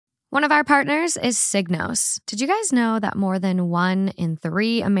One of our partners is Signos. Did you guys know that more than 1 in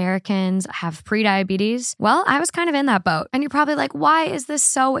 3 Americans have prediabetes? Well, I was kind of in that boat. And you're probably like, why is this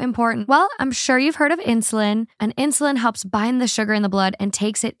so important? Well, I'm sure you've heard of insulin, and insulin helps bind the sugar in the blood and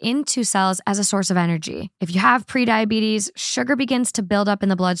takes it into cells as a source of energy. If you have prediabetes, sugar begins to build up in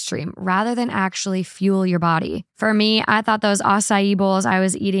the bloodstream rather than actually fuel your body. For me, I thought those acai bowls I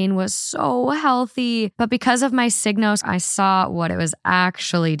was eating was so healthy, but because of my Signos, I saw what it was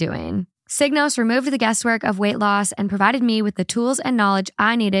actually doing. Signos removed the guesswork of weight loss and provided me with the tools and knowledge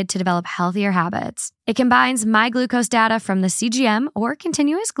I needed to develop healthier habits. It combines my glucose data from the CGM or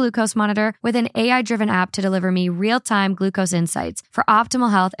continuous glucose monitor with an AI-driven app to deliver me real-time glucose insights for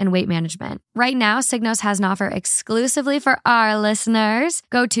optimal health and weight management. Right now, Signos has an offer exclusively for our listeners.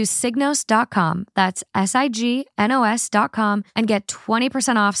 Go to Signos.com, that's Signos.com, and get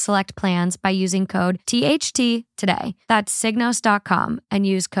 20% off select plans by using code THT today. That's Signos.com and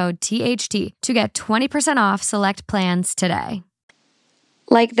use code THT to get 20% off select plans today.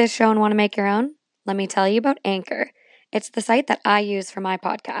 Like this show and want to make your own? Let me tell you about Anchor. It's the site that I use for my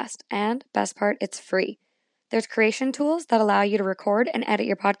podcast, and best part, it's free. There's creation tools that allow you to record and edit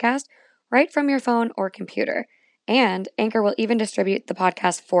your podcast right from your phone or computer. And Anchor will even distribute the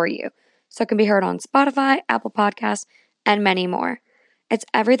podcast for you, so it can be heard on Spotify, Apple Podcasts, and many more. It's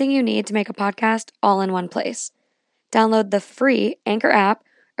everything you need to make a podcast all in one place. Download the free Anchor app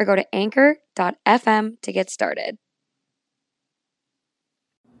or go to anchor.fm to get started.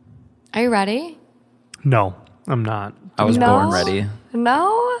 Are you ready? No, I'm not. I was born ready.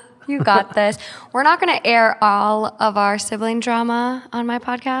 No? You got this. We're not going to air all of our sibling drama on my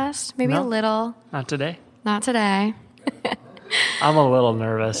podcast. Maybe a little. Not today. Not today. I'm a little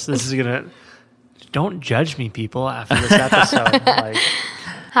nervous. This is going to... Don't judge me, people, after this episode.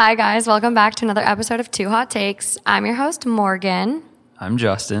 Hi, guys. Welcome back to another episode of Two Hot Takes. I'm your host, Morgan. I'm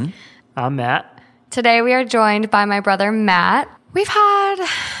Justin. I'm Matt. Today we are joined by my brother, Matt. We've had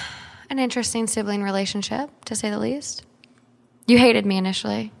an interesting sibling relationship, to say the least. You hated me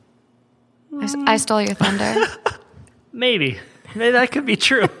initially. I stole your thunder. Maybe that could be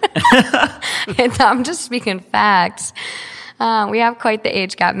true. I'm just speaking facts. We have quite the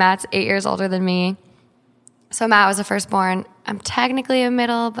age gap. Matt's 8 years older than me. So Matt was the firstborn. I'm technically a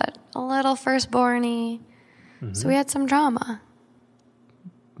middle, but a little firstborny. Mm-hmm. So we had some drama.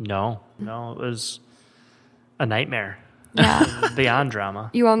 No, it was a nightmare. Yeah. Beyond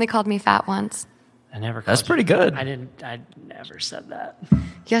drama. You only called me fat once. I never called That's pretty good. I never said that.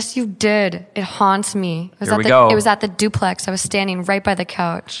 Yes, you did. It haunts me. Here we go. It was at the duplex. I was standing right by the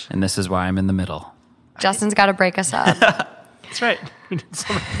couch. And this is why I'm in the middle. Justin's got to break us up. That's right. We need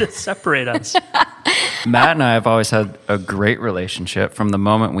someone to separate us. Matt and I have always had a great relationship. From the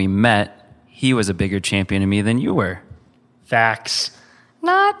moment we met, he was a bigger champion of me than you were. Facts.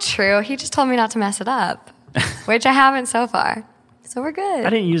 Not true. He just told me not to mess it up, which I haven't so far. So we're good. I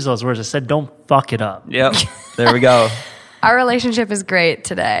didn't use those words. I said, don't fuck it up. Yep. There we go. Our relationship is great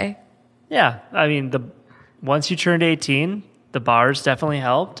today. Yeah. I mean, once you turned 18, the bars definitely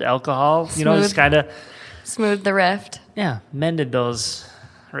helped. Alcohol, just kind of... Smooth the rift. Yeah, mended those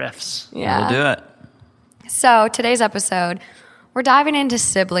rifts. Yeah. We'll do it. So today's episode, we're diving into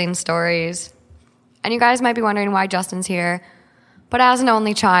sibling stories. And you guys might be wondering why Justin's here. But as an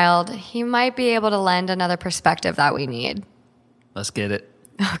only child, he might be able to lend another perspective that we need. Let's get it.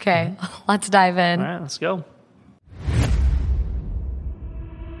 Okay, let's dive in. All right, let's go.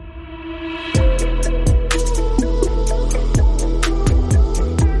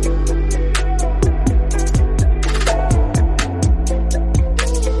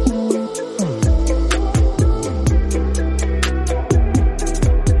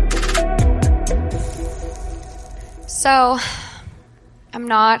 So, I'm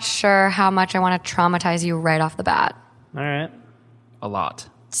not sure how much I want to traumatize you right off the bat. All right. A lot.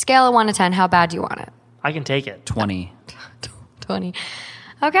 Scale of 1 to 10, how bad do you want it? I can take it. 20. 20.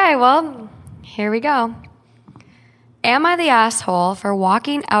 Okay, well, here we go. Am I the asshole for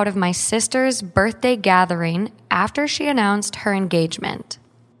walking out of my sister's birthday gathering after she announced her engagement?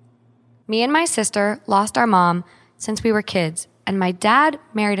 Me and my sister lost our mom since we were kids, and my dad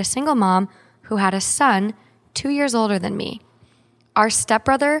married a single mom who had a son 2 years older than me. Our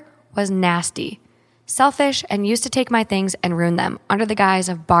stepbrother was nasty, selfish, and used to take my things and ruin them under the guise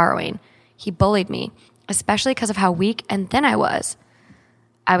of borrowing. He bullied me, especially because of how weak and thin I was.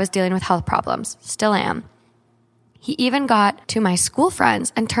 I was dealing with health problems, still am. He even got to my school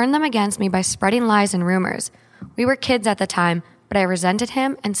friends and turned them against me by spreading lies and rumors. We were kids at the time, but I resented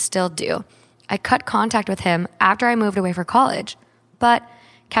him and still do. I cut contact with him after I moved away for college, but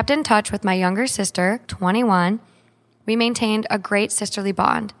kept in touch with my younger sister, 21. We maintained a great sisterly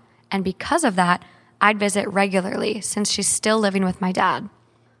bond, and because of that, I'd visit regularly since she's still living with my dad.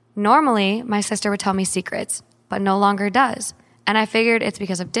 Normally, my sister would tell me secrets, but no longer does, and I figured it's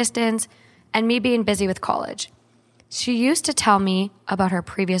because of distance and me being busy with college. She used to tell me about her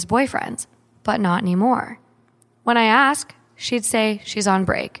previous boyfriends, but not anymore. When I ask, she'd say she's on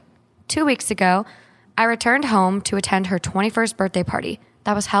break. 2 weeks ago, I returned home to attend her 21st birthday party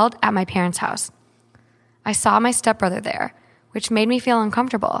that was held at my parents' house. I saw my stepbrother there, which made me feel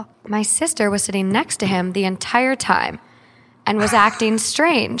uncomfortable. My sister was sitting next to him the entire time and was acting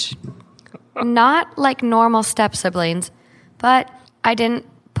strange. Not like normal step-siblings, but I didn't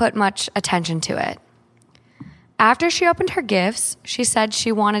put much attention to it. After she opened her gifts, she said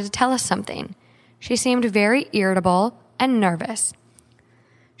she wanted to tell us something. She seemed very irritable and nervous.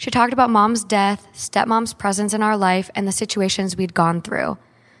 She talked about mom's death, stepmom's presence in our life, and the situations we'd gone through.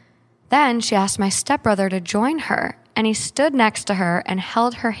 Then she asked my stepbrother to join her, and he stood next to her and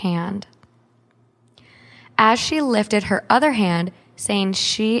held her hand. As she lifted her other hand, saying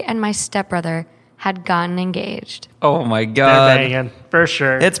she and my stepbrother had gotten engaged. Oh my They're God. banging, for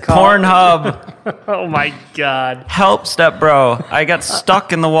sure. It's Pornhub. Oh my God. Help, step bro. I got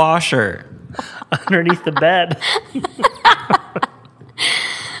stuck in the washer. Underneath the bed.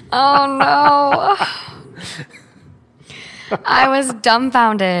 Oh no. I was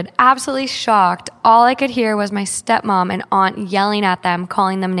dumbfounded, absolutely shocked. All I could hear was my stepmom and aunt yelling at them,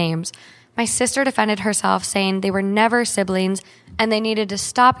 calling them names. My sister defended herself, saying they were never siblings and they needed to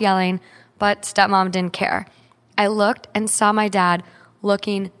stop yelling, but stepmom didn't care. I looked and saw my dad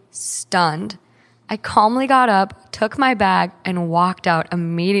looking stunned. I calmly got up, took my bag, and walked out,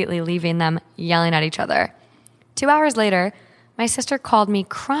 immediately leaving them yelling at each other. 2 hours later, my sister called me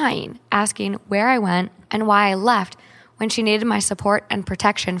crying, asking where I went and why I left when she needed my support and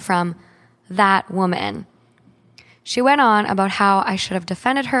protection from that woman. She went on about how I should have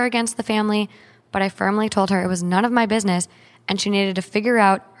defended her against the family, but I firmly told her it was none of my business and she needed to figure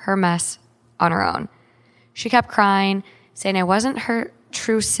out her mess on her own. She kept crying, saying I wasn't her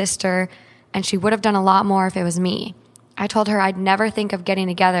true sister and she would have done a lot more if it was me. I told her I'd never think of getting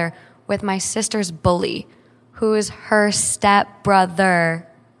together with my sister's bully, who is her stepbrother,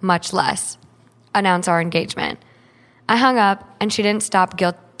 much less announce our engagement. I hung up and she didn't stop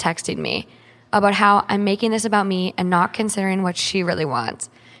guilt texting me about how I'm making this about me and not considering what she really wants.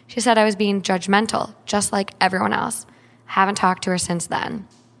 She said I was being judgmental, just like everyone else. Haven't talked to her since then.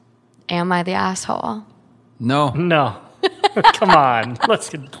 Am I the asshole? No. No. Come on. Let's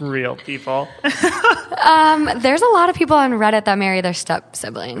get real, people. There's a lot of people on Reddit that marry their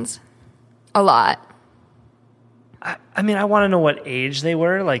step-siblings. A lot. I mean, I want to know what age they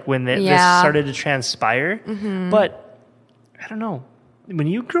were, like when this started to transpire. Mm-hmm. But I don't know. When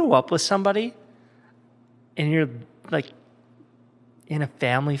you grow up with somebody and you're like in a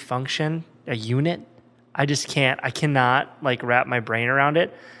family function, a unit, I cannot like wrap my brain around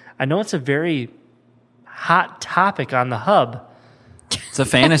it. I know it's a very hot topic on the hub. It's a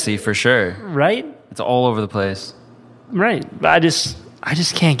fantasy for sure. Right? It's all over the place. Right. But I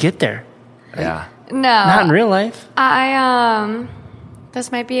just can't get there. Yeah. No. Not in real life.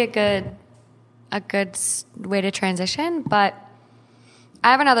 This might be a good way to transition, but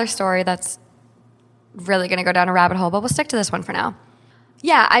I have another story that's really going to go down a rabbit hole, but we'll stick to this one for now.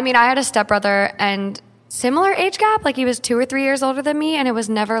 Yeah, I mean, I had a stepbrother and similar age gap, like he was 2 or 3 years older than me, and it was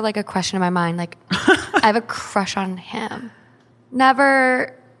never like a question in my mind, like I have a crush on him.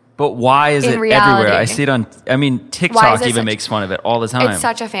 Never. But why is it reality. everywhere? I see it on, TikTok even makes fun of it all the time. It's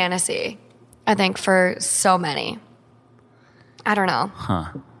such a fantasy, I think, for so many. I don't know.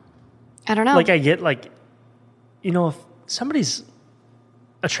 Huh. I don't know. Like I get like, if somebody's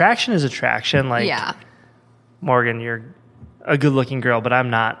attraction is attraction, like yeah. Morgan, you're a good looking girl, but I'm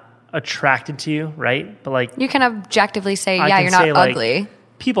not attracted to you, right? But like you can objectively say, I yeah, can you're not say, like, ugly.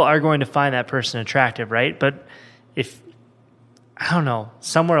 People are going to find that person attractive, right? But if, I don't know,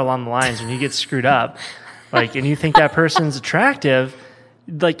 somewhere along the lines when you get screwed up, like, and you think that person's attractive,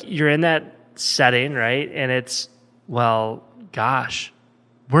 like you're in that setting, right? And it's, well, gosh,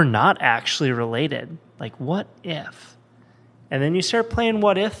 we're not actually related. Like, what if? And then you start playing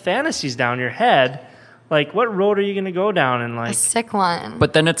what if fantasies down your head. Like, what road are you going to go down? And like a sick one.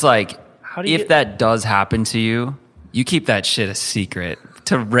 But then it's like, if get- that does happen to you, you keep that shit a secret.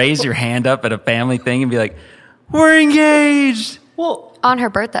 To raise your hand up at a family thing and be like, we're engaged. Well, on her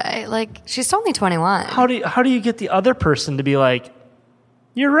birthday, like she's only 21. how do you get the other person to be like,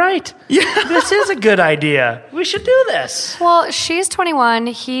 you're right. Yeah. This is a good idea. We should do this. Well, she's 21.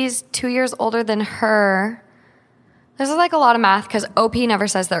 He's 2 years older than her. This is like a lot of math because OP never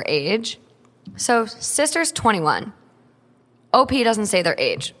says their age. So sister's 21. OP doesn't say their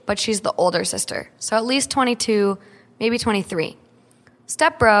age, but she's the older sister. So at least 22, maybe 23.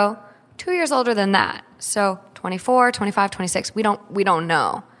 Stepbro, 2 years older than that. So 24, 25, 26. We don't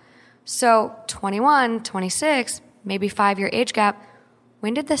know. So 21, 26, maybe 5-year age gap.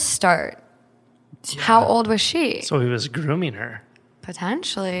 When did this start? Yeah. How old was she? So he was grooming her.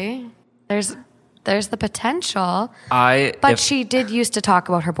 Potentially. There's the potential. But she did used to talk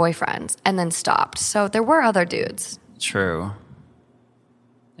about her boyfriends and then stopped. So there were other dudes. True.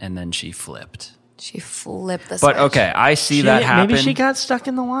 And then she flipped. She flipped the switch. But okay, I see that happen. Maybe she got stuck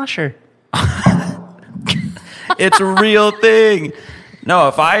in the washer. It's a real thing. No,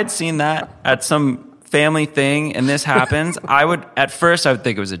 if I had seen that at some family thing and this happens, at first I would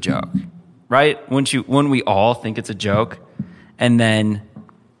think it was a joke. Right? When we all think it's a joke, and then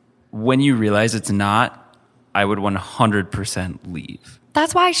when you realize it's not, I would 100% leave.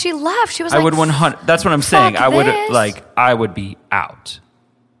 That's why she left. She was I would 100. That's what I'm saying. I would be out,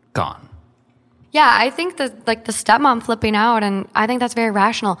 gone. Yeah, I think the stepmom flipping out, and I think that's very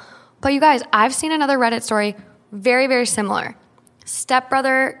rational. But you guys, I've seen another Reddit story very, very similar.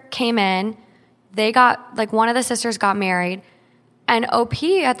 Stepbrother came in. They got, one of the sisters got married. And OP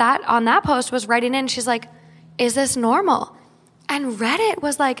on that post was writing in. She's like, is this normal? And Reddit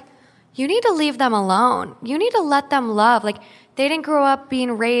was like, you need to leave them alone. You need to let them love. They didn't grow up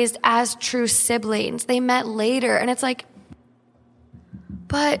being raised as true siblings. They met later. And it's like,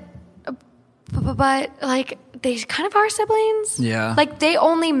 but they kind of are siblings. Yeah. They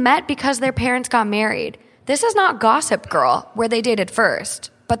only met because their parents got married. This is not Gossip Girl where they dated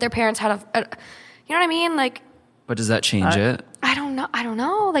first, but their parents had you know what I mean? But does that change it? I don't know.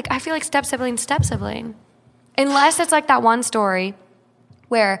 I feel like step-sibling. Unless it's like that one story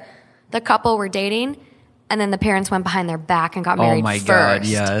where the couple were dating and then the parents went behind their back and got married first. Oh my God,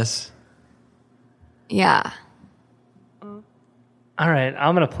 yes. Yeah. All right,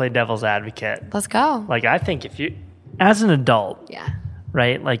 I'm going to play devil's advocate. Let's go. I think if you, as an adult, yeah,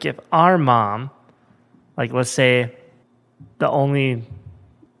 right? If our mom, let's say the only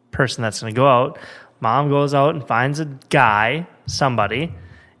person that's going to go out, mom goes out and finds a guy, somebody,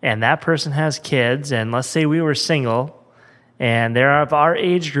 and that person has kids, and let's say we were single, and they're of our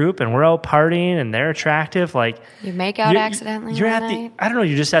age group, and we're out partying, and they're attractive, you make out accidentally. You're at night. I don't know.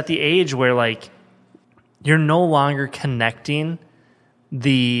 You're just at the age where you're no longer connecting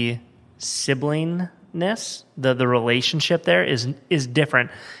the siblingness, the relationship there is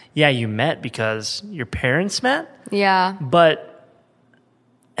different. Yeah, you met because your parents met. Yeah, but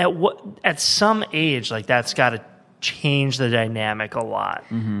at some age, that's got to change the dynamic a lot.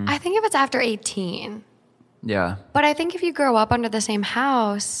 Mm-hmm. I think if it's after 18. Yeah. But I think if you grow up under the same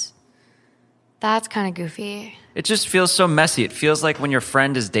house, that's kind of goofy. It just feels so messy. It feels like when your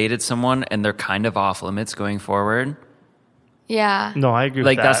friend has dated someone and they're kind of off limits going forward. Yeah. No, I agree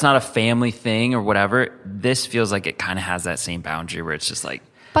with that. That's not a family thing or whatever. This feels like it kind of has that same boundary where it's just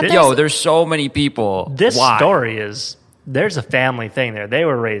there's so many people. This story is... There's a family thing there. They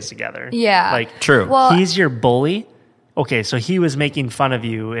were raised together. Yeah. True. Well, he's your bully. Okay, so he was making fun of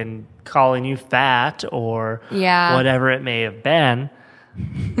you and calling you fat or whatever it may have been.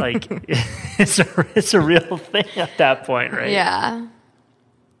 It's a real thing at that point, right? Yeah.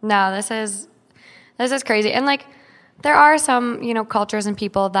 No, this is crazy. And there are some, cultures and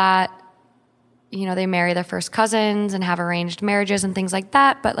people that, they marry their first cousins and have arranged marriages and things like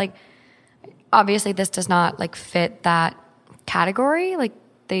that. But obviously this does not fit that category.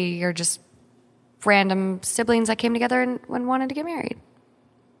 They are just random siblings that came together and wanted to get married.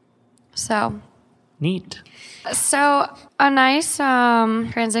 So neat. So a nice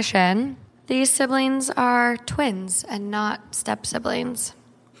transition. These siblings are twins and not step siblings.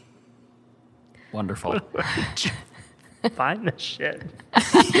 Wonderful. Find this shit.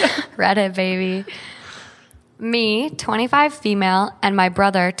 Reddit, baby. Me, 25 female, and my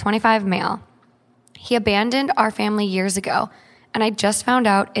brother, 25 male. He abandoned our family years ago, and I just found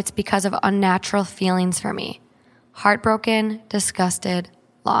out it's because of unnatural feelings for me. Heartbroken, disgusted,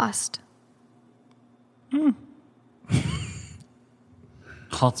 lost. Well,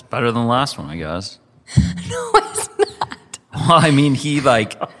 it's better than the last one, I guess. No, it's not. Well, I mean, he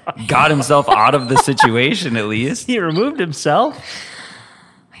got himself out of the situation at least. He removed himself.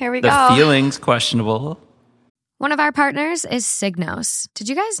 Here we go. The feelings questionable. One of our partners is Signos. Did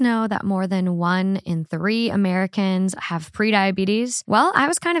you guys know that more than 1 in 3 Americans have prediabetes? Well, I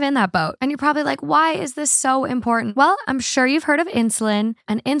was kind of in that boat. And you're probably like, why is this so important? Well, I'm sure you've heard of insulin,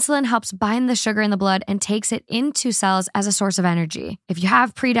 and insulin helps bind the sugar in the blood and takes it into cells as a source of energy. If you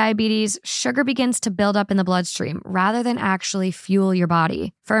have prediabetes, sugar begins to build up in the bloodstream rather than actually fuel your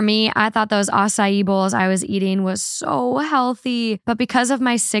body. For me, I thought those acai bowls I was eating was so healthy, but because of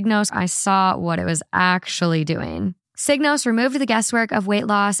my Signos, I saw what it was actually doing. Signos removed the guesswork of weight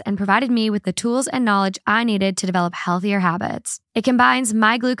loss and provided me with the tools and knowledge I needed to develop healthier habits. It combines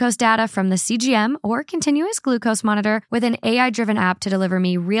my glucose data from the CGM or continuous glucose monitor with an AI-driven app to deliver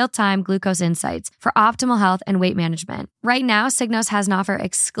me real-time glucose insights for optimal health and weight management. Right now, Signos has an offer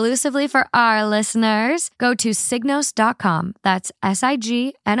exclusively for our listeners. Go to Signos.com, that's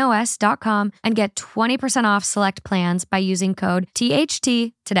Signos.com, and get 20% off select plans by using code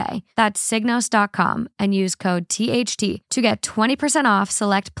THT today. That's Signos.com and use code THT to get 20% off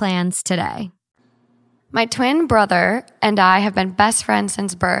select plans today. My twin brother and I have been best friends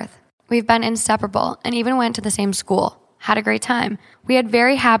since birth. We've been inseparable and even went to the same school. Had a great time. We had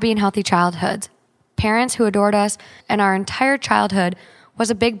very happy and healthy childhoods. Parents who adored us, and our entire childhood was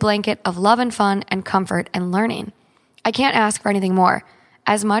a big blanket of love and fun and comfort and learning. I can't ask for anything more.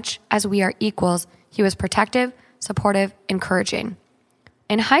 As much as we are equals, he was protective, supportive, encouraging.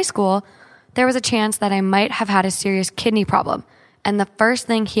 In high school, there was a chance that I might have had a serious kidney problem, and the first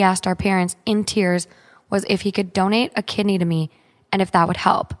thing he asked our parents in tears was if he could donate a kidney to me and if that would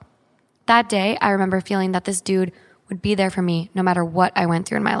help. That day, I remember feeling that this dude would be there for me no matter what I went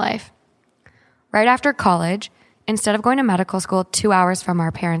through in my life. Right after college, instead of going to medical school 2 hours from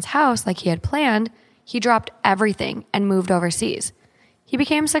our parents' house like he had planned, he dropped everything and moved overseas. He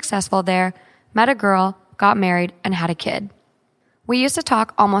became successful there, met a girl, got married, and had a kid. We used to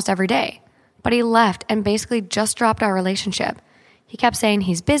talk almost every day, but he left and basically just dropped our relationship. He kept saying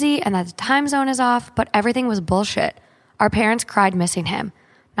he's busy and that the time zone is off, but everything was bullshit. Our parents cried missing him,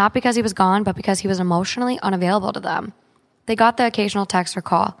 not because he was gone, but because he was emotionally unavailable to them. They got the occasional text or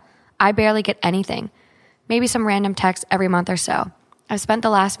call. I barely get anything, maybe some random text every month or so. I've spent the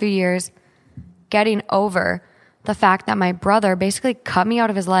last few years getting over the fact that my brother basically cut me out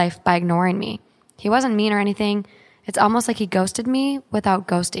of his life by ignoring me. He wasn't mean or anything. It's almost like he ghosted me without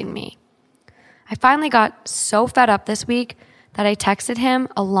ghosting me. I finally got so fed up this week that I texted him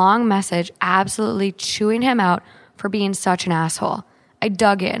a long message absolutely chewing him out for being such an asshole. I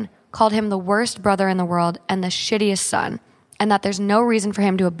dug in, called him the worst brother in the world and the shittiest son, and that there's no reason for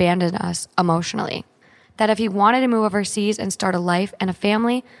him to abandon us emotionally. That if he wanted to move overseas and start a life and a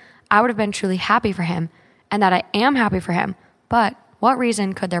family, I would have been truly happy for him, and that I am happy for him, but what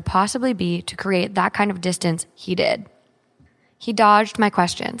reason could there possibly be to create that kind of distance he did? He dodged my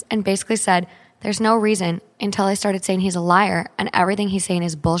questions and basically said, there's no reason, until I started saying he's a liar and everything he's saying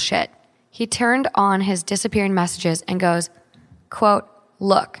is bullshit. He turned on his disappearing messages and goes, quote,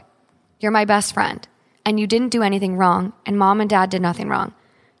 look, you're my best friend and you didn't do anything wrong and mom and dad did nothing wrong.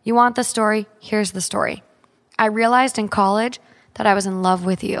 You want the story? Here's the story. I realized in college that I was in love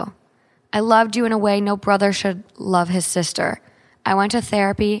with you. I loved you in a way no brother should love his sister. I went to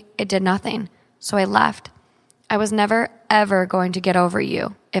therapy. It did nothing. So I left. I was never, ever going to get over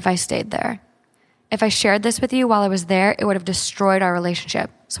you if I stayed there. If I shared this with you while I was there, it would have destroyed our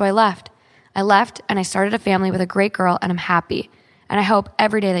relationship. So I left. I left and I started a family with a great girl and I'm happy. And I hope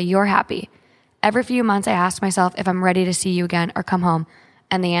every day that you're happy. Every few months I ask myself if I'm ready to see you again or come home.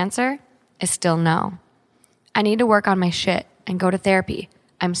 And the answer is still no. I need to work on my shit and go to therapy.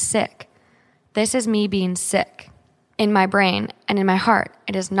 I'm sick. This is me being sick. In my brain and in my heart,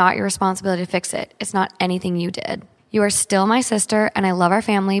 it is not your responsibility to fix it. It's not anything you did. You are still my sister and I love our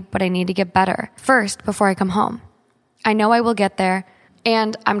family, but I need to get better first before I come home. I know I will get there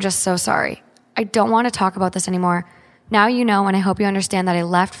and I'm just so sorry. I don't want to talk about this anymore. Now you know, and I hope you understand that I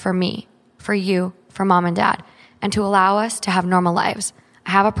left for me, for you, for mom and dad, and to allow us to have normal lives.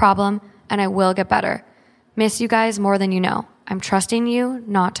 I have a problem and I will get better. Miss you guys more than you know. I'm trusting you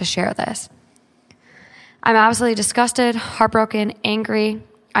not to share this. I'm absolutely disgusted, heartbroken, angry.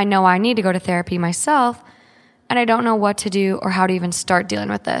 I know I need to go to therapy myself, and I don't know what to do or how to even start dealing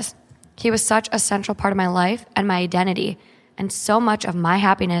with this. He was such a central part of my life and my identity, and so much of my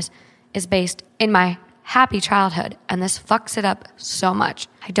happiness is based in my happy childhood, and this fucks it up so much.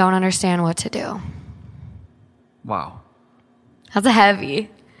 I don't understand what to do. Wow. That's a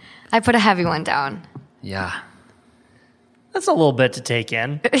heavy. I put a heavy one down. Yeah. That's a little bit to take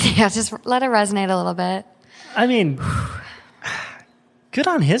in. Yeah, just let it resonate a little bit. I mean, good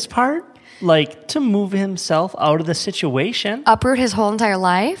on his part. Like, to move himself out of the situation. Uproot his whole entire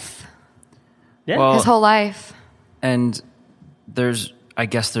life. Yeah. Well, His whole life. And I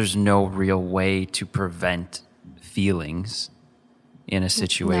guess there's no real way to prevent feelings in a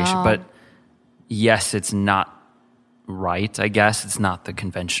situation. No. But yes, it's not right, I guess. It's not the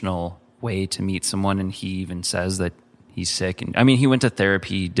conventional way to meet someone. And he even says that he's sick. And I mean, he went to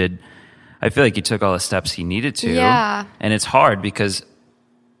therapy, I feel like he took all the steps he needed to. Yeah. And it's hard because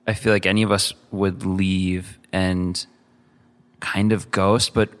I feel like any of us would leave and kind of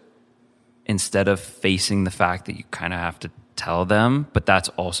ghost, but instead of facing the fact that you kind of have to tell them, but that's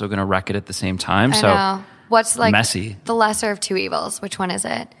also going to wreck it at the same time. I know. What's like messy. The lesser of two evils? Which one is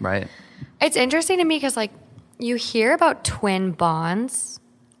it? Right. It's interesting to me because like you hear about twin bonds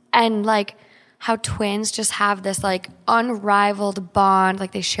and like how twins just have this like unrivaled bond.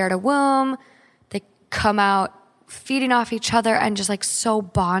 Like they shared a womb, they come out feeding off each other and just like so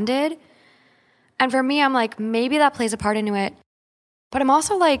bonded. And for me, I'm like, maybe that plays a part into it. But I'm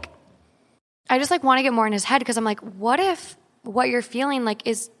also like, I just like want to get more in his head because I'm like, what if what you're feeling like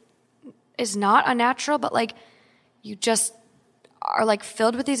is not unnatural, but like you just are like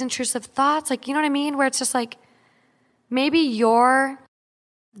filled with these intrusive thoughts? Like, you know what I mean? Where it's just like, maybe you're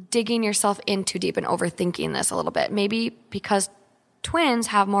digging yourself in too deep and overthinking this a little bit. Maybe because twins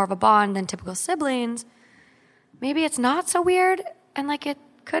have more of a bond than typical siblings, maybe it's not so weird and like it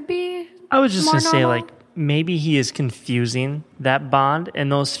could be. I was just more going to say, normal. like, maybe he is confusing that bond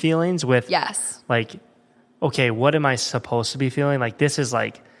and those feelings with, Yes. like, okay, what am I supposed to be feeling? Like, this is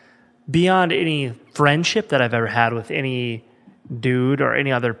like beyond any friendship that I've ever had with any dude or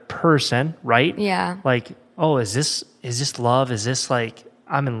any other person, right? Yeah. Like, oh, is this love? Is this like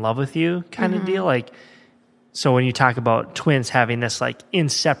I'm in love with you kind of deal? Like, so when you talk about twins having this like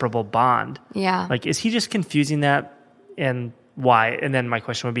inseparable bond, Yeah. like, is he just confusing that, and why? And then my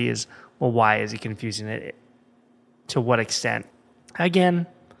question would be is, well, why is he confusing it? To what extent? Again,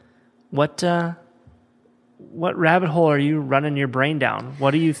 what rabbit hole are you running your brain down?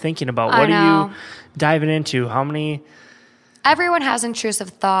 What are you thinking about? What are you diving into? How many? Everyone has intrusive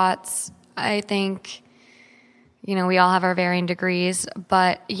thoughts. I think, you know, we all have our varying degrees,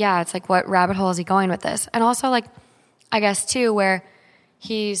 but yeah, it's like, what rabbit hole is he going with this? And also, like, I guess too, where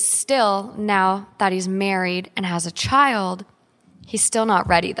he's still, now that he's married and has a child, he's still not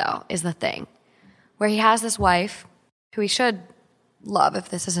ready though, is the thing. Where he has this wife who he should love if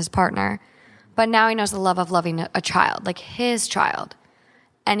this is his partner, but now he knows the love of loving a child, like his child.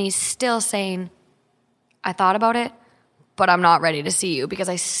 And he's still saying, I thought about it, but I'm not ready to see you because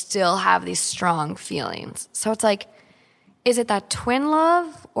I still have these strong feelings. So it's like, is it that twin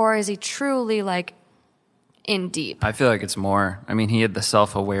love, or is he truly like in deep? I feel like it's more. I mean, he had the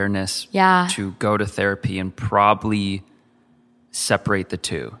self-awareness to go to therapy and probably separate the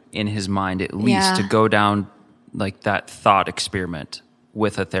two in his mind, at least to go down like that thought experiment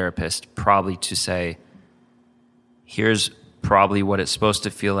with a therapist, probably to say, here's probably what it's supposed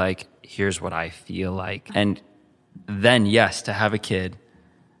to feel like. Here's what I feel like. And then, yes, to have a kid.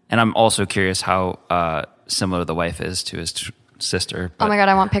 And I'm also curious how similar the wife is to his sister. But, oh my God,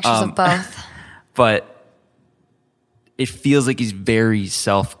 I want pictures of both. But it feels like he's very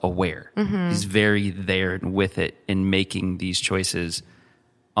self-aware. Mm-hmm. He's very there and with it in making these choices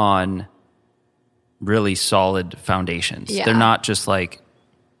on really solid foundations. Yeah. They're not just like,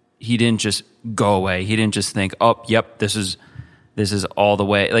 he didn't just go away. He didn't just think, oh, yep, this is all the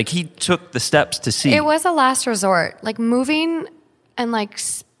way. Like, he took the steps to see. It was a last resort. Like, moving and like,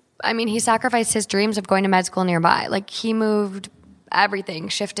 I mean, he sacrificed his dreams of going to med school nearby. Like, he moved everything,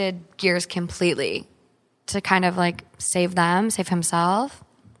 shifted gears completely to kind of like save himself.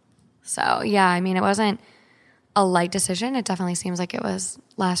 So yeah, I mean, it wasn't a light decision. It definitely seems like it was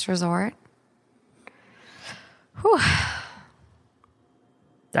last resort. Whew.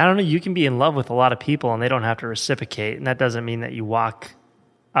 I don't know. You can be in love with a lot of people and they don't have to reciprocate, and that doesn't mean that you walk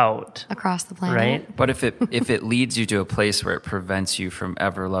out Across the planet. right. But if it leads you to a place where it prevents you from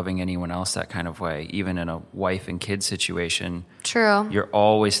ever loving anyone else that kind of way, even in a wife and kid situation, True. you're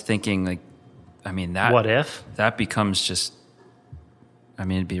always thinking like, I mean, that What if? that becomes just, I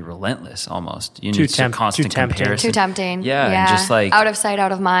mean, it'd be relentless almost. You Too need some constant too tempting. comparison. Too tempting. Yeah, and just like out of sight,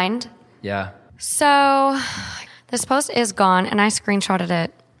 out of mind. yeah. So this post is gone, and I screenshotted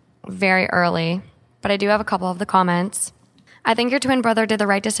it very early, but I do have a couple of the comments. I think your twin brother did the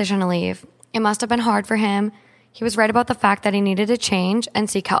right decision to leave. It must have been hard for him. He was right about the fact that he needed to change and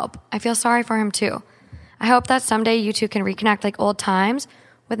seek help. I feel sorry for him too. I hope that someday you two can reconnect like old times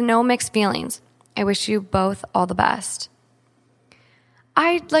with no mixed feelings. I wish you both all the best.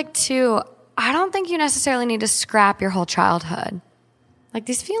 I don't think you necessarily need to scrap your whole childhood. Like,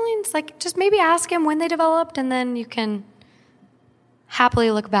 these feelings, like, just maybe ask him when they developed, and then you can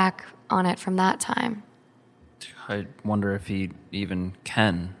happily look back on it from that time. I wonder if he even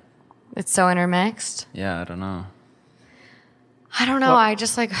can. It's so intermixed. Yeah, I don't know. I don't know. Well- I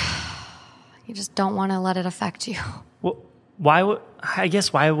just like, you just don't want to let it affect you. Well, why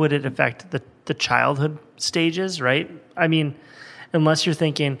would it affect the childhood stages, right? I mean, unless you're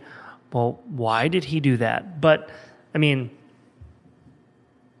thinking, well, why did he do that? But I mean,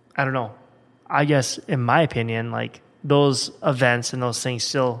 I don't know. I guess in my opinion, like those events and those things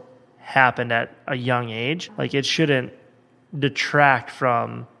still happened at a young age. Like it shouldn't detract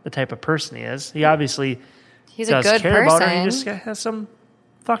from the type of person he is. He obviously He's does a good care person. about her. He just has some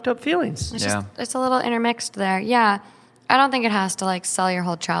fucked up feelings. It's a little intermixed there. Yeah. I don't think it has to like sell your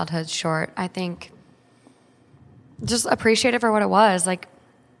whole childhood short. I think just appreciate it for what it was. Like,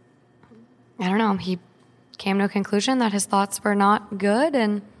 I don't know. He came to a conclusion that his thoughts were not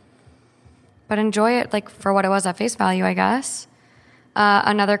good, but enjoy it like for what it was at face value, I guess.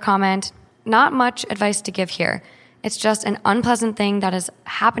 Another comment, not much advice to give here. It's just an unpleasant thing that is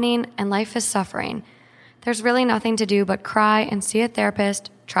happening and life is suffering. There's really nothing to do but cry and see a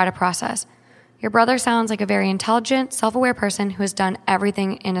therapist, try to process. Your brother sounds like a very intelligent, self-aware person who has done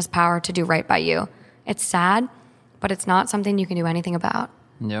everything in his power to do right by you. It's sad, but it's not something you can do anything about.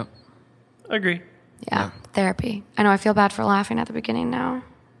 Yep. Agree. Yeah, therapy. I know I feel bad for laughing at the beginning now.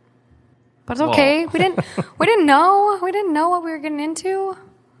 But it's okay. We didn't know. We didn't know what we were getting into.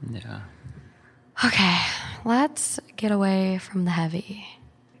 Yeah. Okay, let's get away from the heavy.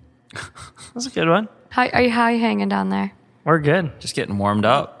 That's a good one. How are you hanging down there? We're good. Just getting warmed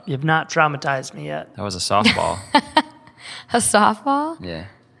up. You've not traumatized me yet. That was a softball. A softball? Yeah.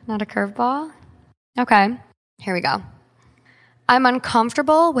 Not a curveball? Okay, here we go. I'm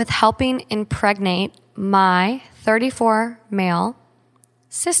uncomfortable with helping impregnate my 34 male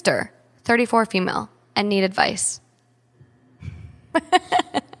sister, 34 female, and need advice.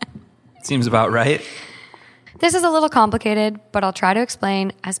 Seems about right. This is a little complicated, but I'll try to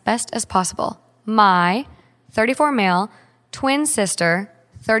explain as best as possible. My 34 male twin sister,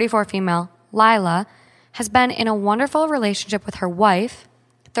 34 female, Lila, has been in a wonderful relationship with her wife,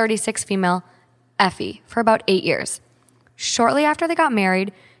 36 female, Effie, for about 8 years. Shortly after they got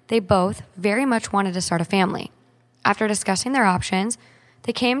married, they both very much wanted to start a family. After discussing their options,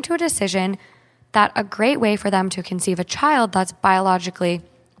 they came to a decision that a great way for them to conceive a child that's biologically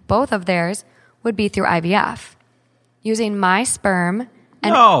both of theirs would be through IVF, using my sperm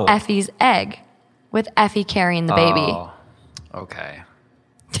and Effie's egg, with Effie carrying the baby. Oh, okay.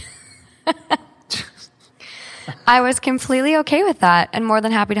 I was completely okay with that and more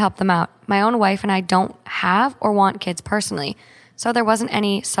than happy to help them out. My own wife and I don't have or want kids personally, so there wasn't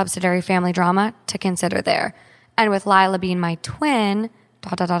any subsidiary family drama to consider there. And with Lila being my twin,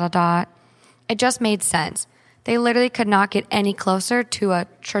 it just made sense. They literally could not get any closer to a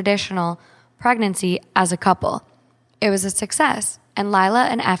traditional pregnancy as a couple. It was a success, and Lila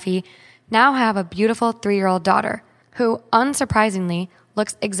and Effie now have a beautiful 3-year-old daughter who, unsurprisingly,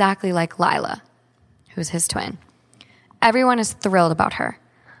 looks exactly like Lila, who's his twin. Everyone is thrilled about her.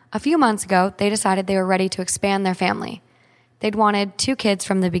 A few months ago, they decided they were ready to expand their family. They'd wanted 2 kids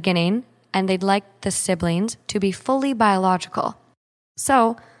from the beginning, and they'd like the siblings to be fully biological.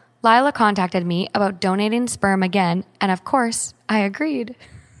 So, Lila contacted me about donating sperm again, and of course, I agreed.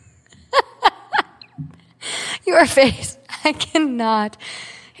 Your face. I cannot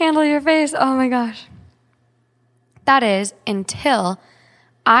handle your face. Oh my gosh. That is until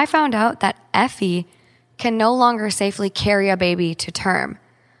I found out that Effie can no longer safely carry a baby to term.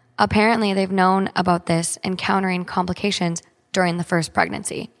 Apparently, they've known about this encountering complications during the first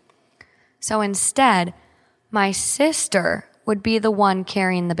pregnancy. So instead, my sister would be the one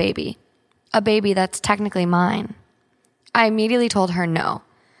carrying the baby, a baby that's technically mine. I immediately told her no.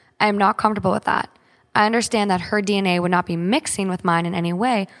 I am not comfortable with that. I understand that her DNA would not be mixing with mine in any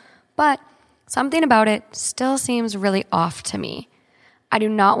way, but something about it still seems really off to me. I do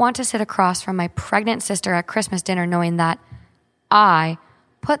not want to sit across from my pregnant sister at Christmas dinner knowing that I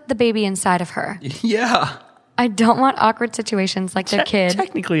put the baby inside of her. Yeah. I don't want awkward situations like their kid.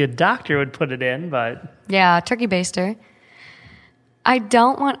 Technically, a doctor would put it in, but... Yeah, turkey baster. I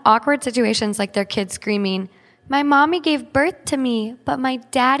don't want awkward situations like their kid screaming, "My mommy gave birth to me, but my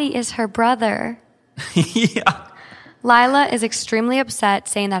daddy is her brother." Yeah. Lila is extremely upset,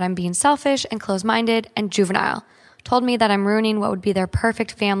 saying that I'm being selfish and close-minded and juvenile. Told me that I'm ruining what would be their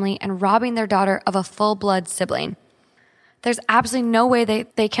perfect family and robbing their daughter of a full-blood sibling. There's absolutely no way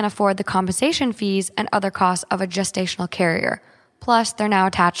they can afford the compensation fees and other costs of a gestational carrier. Plus, they're now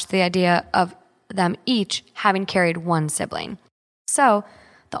attached to the idea of them each having carried one sibling. So,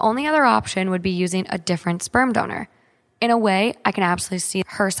 the only other option would be using a different sperm donor. In a way, I can absolutely see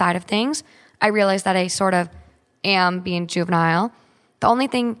her side of things. I realize that I sort of am being juvenile. The only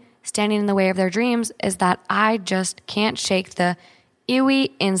thing standing in the way of their dreams is that I just can't shake the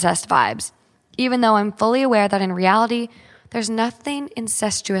ewy incest vibes, even though I'm fully aware that in reality, there's nothing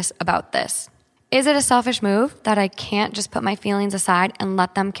incestuous about this. Is it a selfish move that I can't just put my feelings aside and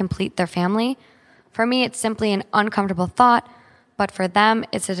let them complete their family? For me, it's simply an uncomfortable thought, but for them,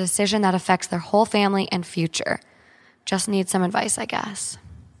 it's a decision that affects their whole family and future. Just need some advice, I guess.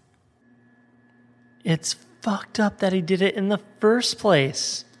 It's fucked up that he did it in the first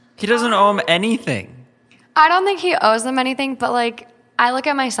place. He doesn't owe him anything. I don't think he owes them anything, but like, I look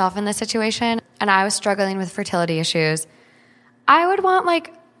at myself in this situation and I was struggling with fertility issues. I would want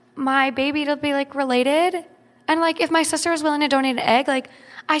like my baby to be like related. And like, if my sister was willing to donate an egg, like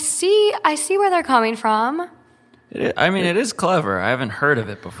I see where they're coming from. It is clever. I haven't heard of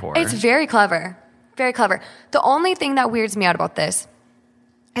it before. It's very clever. Very clever. The only thing that weirds me out about this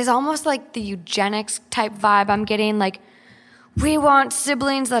is almost like the eugenics type vibe I'm getting. Like, we want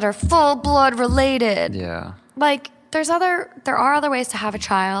siblings that are full blood related. Yeah. Like, there are other ways to have a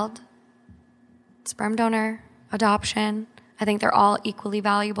child. Sperm donor, adoption. I think they're all equally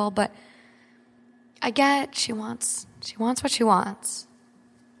valuable, but I get she wants what she wants.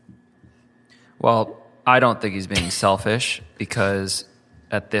 Well, I don't think he's being selfish because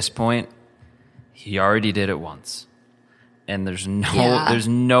at this point, he already did it once. And he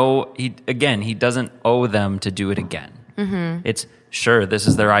doesn't owe them to do it again. Mm-hmm. It's sure, this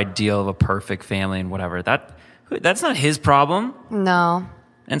is their ideal of a perfect family and whatever. That's not his problem. No.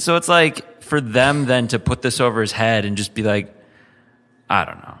 And so it's like for them then to put this over his head and just be like, I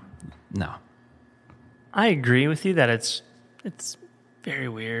don't know. No. I agree with you that it's very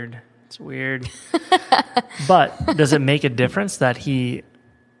weird. It's weird. But does it make a difference that he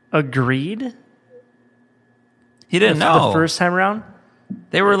agreed? He didn't know. The first time around?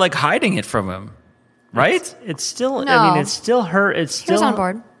 They were like hiding it from him, right? It's still, No. I mean, it's still her. It's still. He was on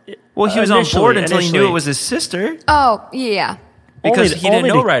board. Well, he was on board until he knew it was his sister. Oh, yeah. Because he didn't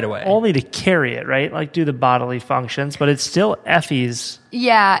know right away. Only to carry it, right? Like do the bodily functions, but it's still Effie's.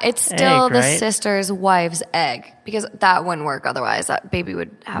 Yeah, it's still egg, the right? sister's wife's egg because that wouldn't work otherwise. That baby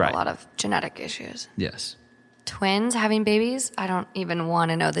would have Right. a lot of genetic issues. Yes. Twins having babies, I don't even want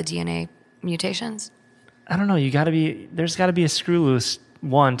to know the DNA mutations. I don't know. There's got to be a screw loose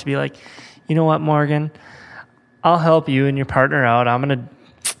one to be like, you know what, Morgan? I'll help you and your partner out. I'm gonna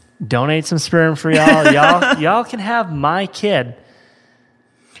donate some sperm for y'all. y'all can have my kid.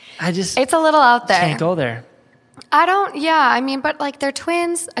 It's a little out there. Can't go there. But like they're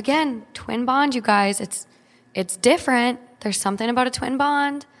twins. Again, twin bond, you guys. It's different. There's something about a twin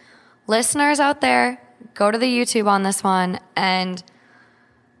bond. Listeners out there, go to the YouTube on this one and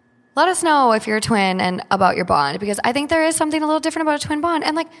let us know if you're a twin and about your bond because I think there is something a little different about a twin bond.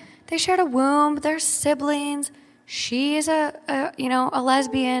 And like they shared a womb, they're siblings. She is a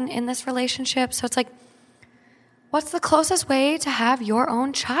lesbian in this relationship. So it's like, what's the closest way to have your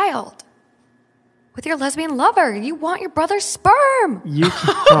own child? With your lesbian lover. You want your brother's sperm.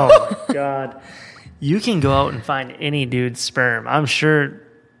 Oh, God. You can go out and find any dude's sperm. I'm sure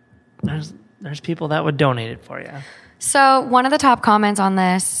there's people that would donate it for you. So one of the top comments on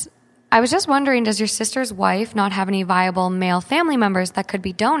this, I was just wondering, does your sister's wife not have any viable male family members that could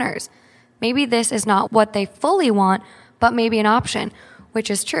be donors? Maybe this is not what they fully want, but maybe an option,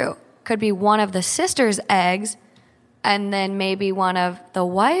 which is true. Could be one of the sister's eggs and then maybe one of the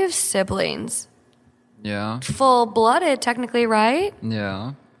wife's siblings. Yeah. Full-blooded, technically, right?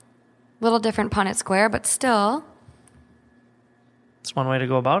 Yeah. Little different Punnett Square, but still. It's one way to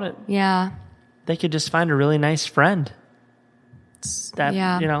go about it. Yeah. They could just find a really nice friend.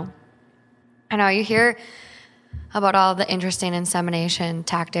 Yeah. I know, you hear about all the interesting insemination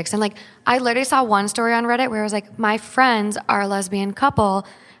tactics. And like, I literally saw one story on Reddit where it was like, my friends are a lesbian couple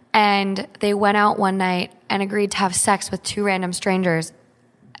and they went out one night and agreed to have sex with two random strangers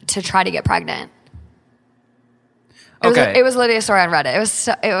to try to get pregnant. It was literally a story on Reddit.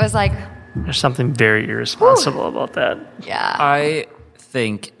 It was like, there's something very irresponsible about that. yeah. I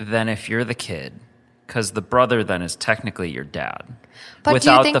think then if you're the kid, because the brother then is technically your dad, But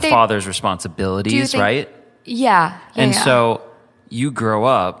without do you think the father's responsibilities, right? Yeah. And so you grow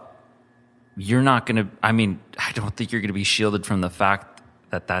up, you're not going to, I don't think you're going to be shielded from the fact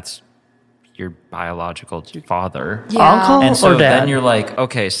that that's your biological father. Yeah. Uncle And so or dad? then you're like,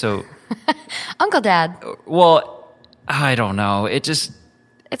 okay, so, Uncle Dad. well, I don't know. It just,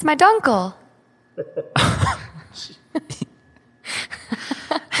 It's my dunkle.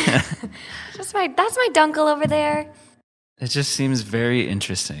 That's my dunkle over there. it just seems very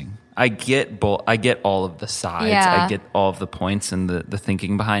interesting. I get all of the sides. Yeah. I get all of the points and the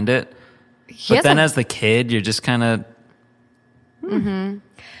thinking behind it. He But then has as the kid, you're just kind of, a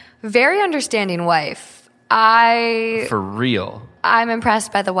very understanding wife. for real. I'm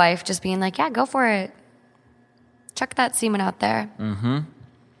impressed by the wife just being like, yeah, go for it. Chuck that semen out there. Mm-hmm.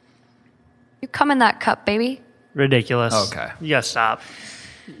 You come in that cup, baby. Ridiculous. Okay. You gotta stop.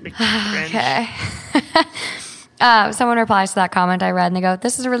 Okay. Someone replies to that comment I read and they go,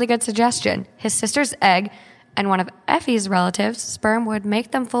 this is a really good suggestion. His sister's egg and one of Effie's relatives' sperm would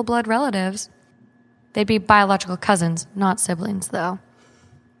make them full-blood relatives. They'd be biological cousins, not siblings, though.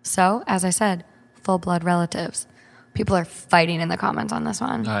 So, as I said, full-blood relatives. People are fighting in the comments on this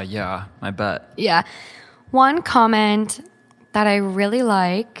one. Yeah, I bet. Yeah. One comment that I really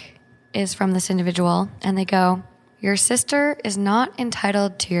like is from this individual, and they go, your sister is not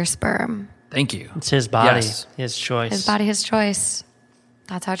entitled to your sperm. Thank you. It's his body, Yes. his choice. His body, his choice.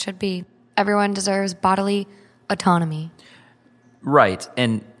 That's how it should be. Everyone deserves bodily autonomy. Right.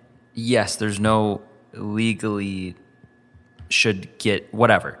 And yes, there's no legally should get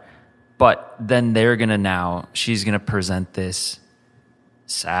whatever. But then she's going to present this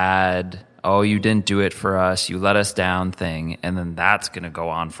sad, oh, you didn't do it for us, you let us down thing. And then that's going to go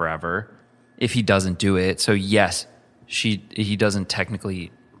on forever if he doesn't do it. So yes, he doesn't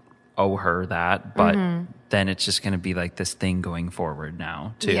technically owe her that, but then it's just going to be like this thing going forward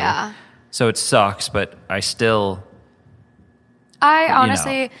now too. Yeah. So it sucks, but I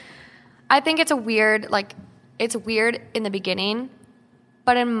honestly, I think it's weird in the beginning,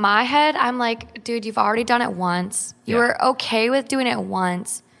 but in my head, I'm like, dude, you've already done it once. You were okay with doing it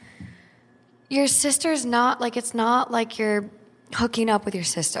once. Your sister's not, it's not like you're hooking up with your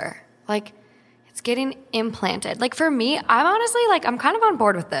sister. Like, it's getting implanted. Like, for me, I'm honestly, I'm kind of on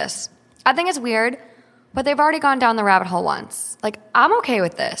board with this. I think it's weird, but they've already gone down the rabbit hole once. Like, I'm okay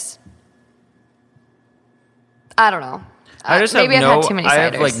with this. I don't know. I just maybe have I've had too many ciders.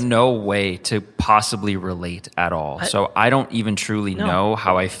 I have no way to possibly relate at all. So I don't even truly know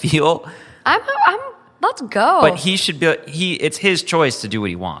how I feel. Let's go. But he should be. It's his choice to do what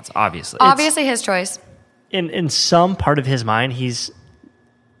he wants. Obviously, Obviously his choice. In some part of his mind, he's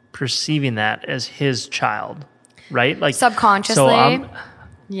perceiving that as his child, right? Like Subconsciously. So I'm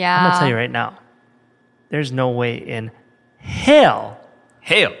gonna tell you right now, there's no way in hell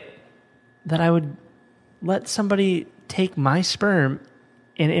that I would let somebody take my sperm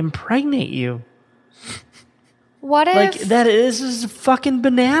and impregnate you. What if this is fucking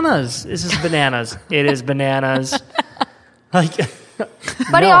bananas. This is bananas. It is bananas. But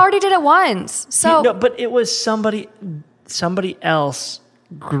he already did it once. So but it was somebody else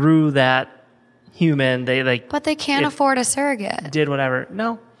grew that human. But they can't afford a surrogate. Did whatever.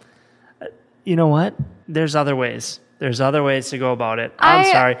 No. You know what? There's other ways. There's other ways to go about it. I'm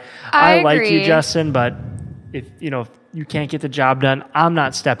sorry. I like you, Justin, but if you can't get the job done, I'm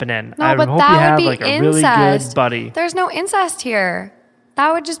not stepping in. No, I but hope that you have would be a really incest. good buddy. There's no incest here.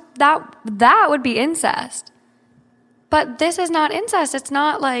 That would be incest. But this is not incest. It's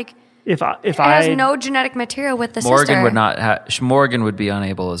not like If it has no genetic material with the Morgan sister. would not. Morgan would be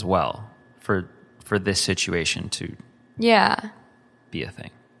unable as well for this situation to be a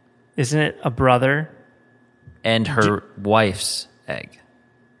thing. Isn't it a brother? And her wife's egg.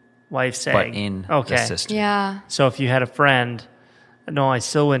 Wife's But egg. in okay. the sister. Yeah. So if you had a friend, no, I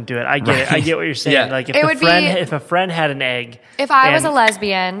still wouldn't do it. I get it. I get what you're saying. Yeah. Like If if a friend had an egg. If I was a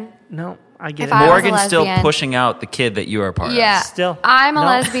lesbian. No, I get If it. I was a Morgan's still lesbian. pushing out the kid that you are part of. Yeah. Still. I'm a No.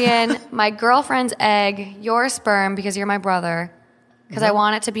 lesbian. My girlfriend's egg, your sperm, because you're my brother. Because I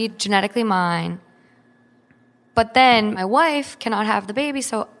want it to be genetically mine. But then my wife cannot have the baby,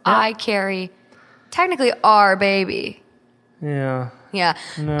 so I carry technically our baby. Yeah. Yeah.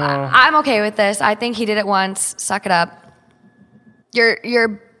 No. I'm okay with this. I think he did it once. Suck it up.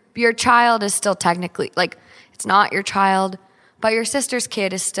 Your child is still technically, it's not your child, but your sister's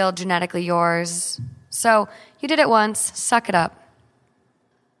kid is still genetically yours. So you did it once. Suck it up.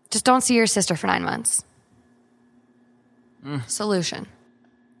 Just don't see your sister for 9 months. Solution.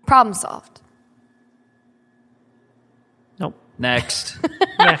 Problem solved. Nope. Next.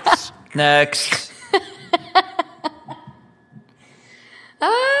 Next. Next.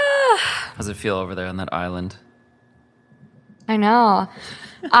 How's it feel over there on that island? I know.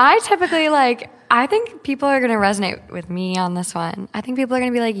 I typically I think people are going to resonate with me on this one. I think people are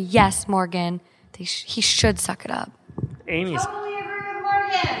going to be like, yes, Morgan, he should suck it up. Amy's. Totally agree with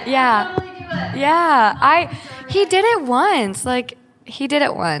Morgan. Yeah. Totally do it. Yeah. He did it once. He did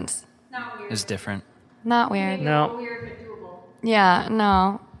it once. Not weird. It's different. Not weird. No. Weird but doable. Yeah,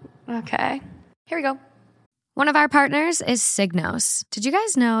 no. Okay. Here we go. One of our partners is Signos. Did you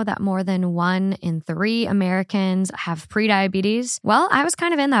guys know that more than 1 in 3 Americans have prediabetes? Well, I was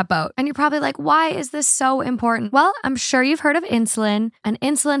kind of in that boat. And you're probably like, why is this so important? Well, I'm sure you've heard of insulin, and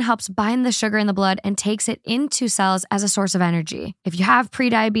insulin helps bind the sugar in the blood and takes it into cells as a source of energy. If you have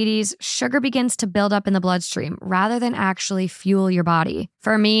prediabetes, sugar begins to build up in the bloodstream rather than actually fuel your body.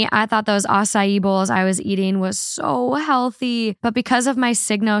 For me, I thought those acai bowls I was eating was so healthy, but because of my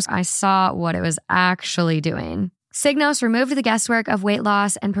Signos, I saw what it was actually doing. doing. Signos removed the guesswork of weight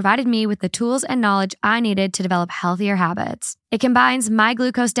loss and provided me with the tools and knowledge I needed to develop healthier habits. It combines my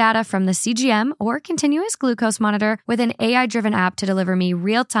glucose data from the CGM or continuous glucose monitor with an AI-driven app to deliver me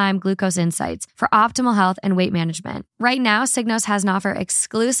real-time glucose insights for optimal health and weight management. Right now, Signos has an offer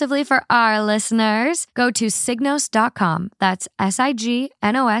exclusively for our listeners. Go to signos.com, that's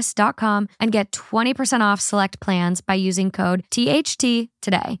SIGNOS.com, and get 20% off select plans by using code THT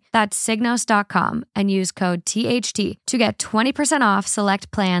today. That's signos.com and use code THT to get 20% off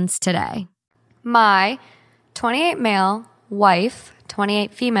select plans today. My 28 male wife,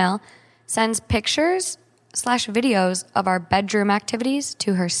 28 female, sends pictures/videos of our bedroom activities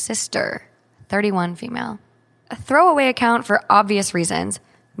to her sister, 31 female. A throwaway account for obvious reasons.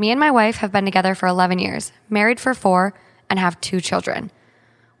 Me and my wife have been together for 11 years, married for 4, and have 2 children.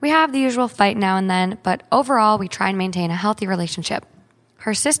 We have the usual fight now and then, but overall we try and maintain a healthy relationship.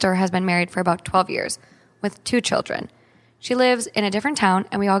 Her sister has been married for about 12 years, with 2 children. She lives in a different town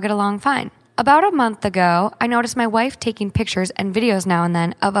and we all get along fine. About a month ago, I noticed my wife taking pictures and videos now and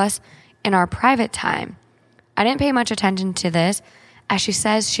then of us in our private time. I didn't pay much attention to this, as she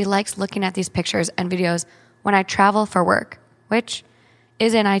says she likes looking at these pictures and videos when I travel for work, which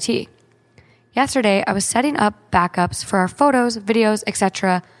is in IT. Yesterday, I was setting up backups for our photos, videos,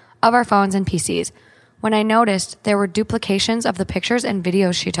 etc. of our phones and PCs when I noticed there were duplications of the pictures and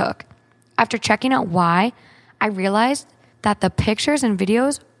videos she took. After checking out why, I realized that the pictures and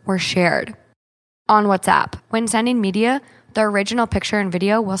videos were shared on WhatsApp. When sending media, the original picture and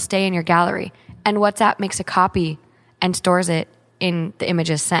video will stay in your gallery, and WhatsApp makes a copy and stores it in the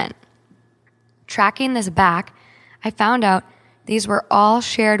images sent. Tracking this back, I found out these were all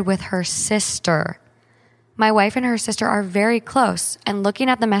shared with her sister. My wife and her sister are very close, and looking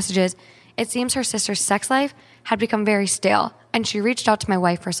at the messages, it seems her sister's sex life had become very stale, and she reached out to my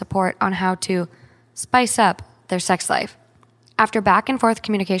wife for support on how to spice up their sex life. After back and forth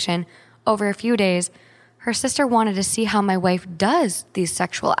communication over a few days, her sister wanted to see how my wife does these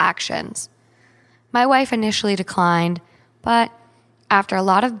sexual actions. My wife initially declined, but after a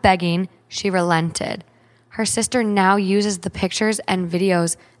lot of begging, she relented. Her sister now uses the pictures and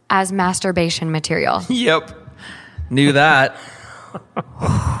videos as masturbation material. Yep. Knew that.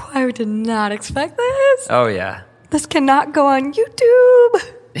 I did not expect this. Oh, yeah. This cannot go on YouTube.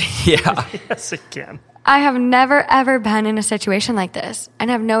 Yeah. Yes, it can. I have never, ever been in a situation like this and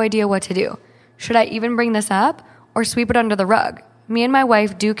have no idea what to do. Should I even bring this up or sweep it under the rug? Me and my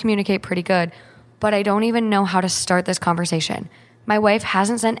wife do communicate pretty good, but I don't even know how to start this conversation. My wife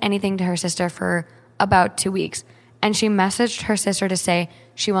hasn't sent anything to her sister for about 2 weeks, and she messaged her sister to say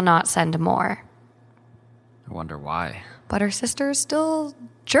she will not send more. I wonder why. But her sister is still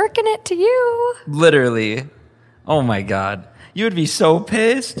jerking it to you. Literally. Oh, my God. You would be so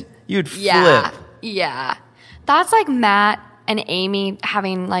pissed. You'd flip. Yeah. That's like Matt and Amy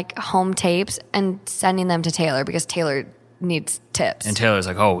having like home tapes and sending them to Taylor because Taylor needs tips. And Taylor's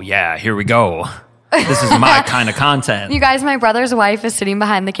like, oh, yeah, here we go. This is my kind of content. You guys, my brother's wife is sitting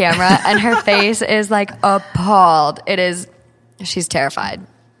behind the camera and her face is like appalled. She's terrified.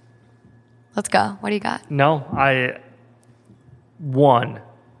 Let's go. What do you got? No,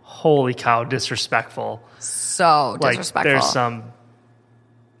 holy cow, disrespectful. So disrespectful. There's some,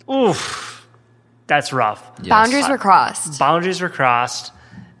 oof. That's rough. Yes. Boundaries were crossed. Boundaries were crossed.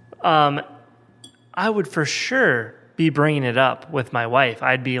 I would for sure be bringing it up with my wife.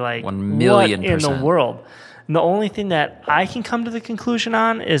 I'd be like, 1,000,000%. what in the world? And the only thing that I can come to the conclusion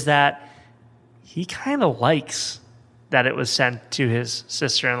on is that he kind of likes that it was sent to his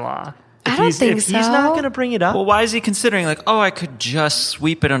sister-in-law. I don't think if he's not going to bring it up. Well, why is he considering like, oh, I could just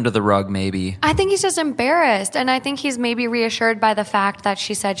sweep it under the rug maybe? I think he's just embarrassed, and I think he's maybe reassured by the fact that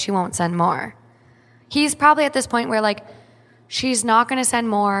she said she won't send more. He's probably at this point where, like, she's not going to send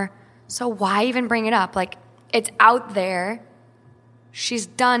more, so why even bring it up? Like, it's out there. She's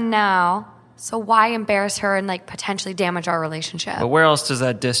done now, so why embarrass her and, like, potentially damage our relationship? But where else does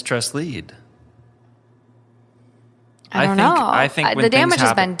that distrust lead? I don't know. I think when the damage things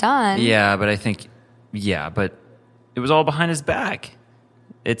has been happen- done. Yeah, but but it was all behind his back.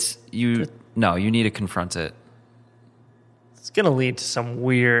 You need to confront it. It's going to lead to some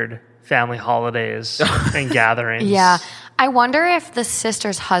weird family holidays and gatherings. Yeah. I wonder if the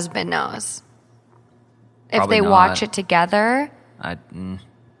sister's husband knows. Probably if they not. watch it together.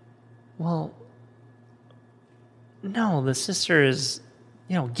 Well, no, the sister is,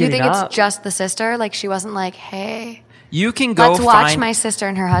 Do you getting think up. it's just the sister? Like, she wasn't like, hey, You can go let's watch find my sister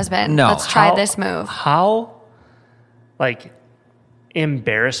and her husband. No. Let's try this move. How,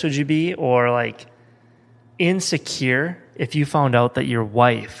 embarrassed would you be or, insecure if you found out that your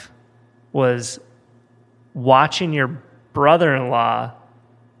wife was watching your brother-in-law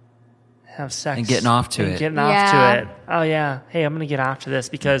have sex And getting off to it. Getting Yeah. off to it. Oh yeah. Hey, I'm gonna get off to this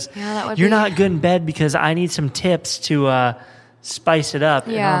because that would you're be- not good in bed because I need some tips to spice it up.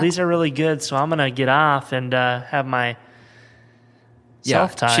 Yeah. And, these are really good, so I'm gonna get off and have my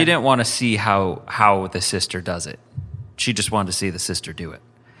self time. She didn't want to see how the sister does it. She just wanted to see the sister do it.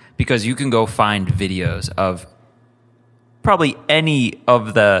 Because you can go find videos of probably any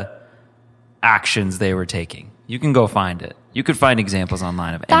of the actions they were taking. You can go find it. You could find examples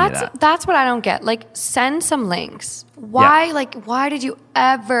online of any of that. That's what I don't get. Like, send some links. Why did you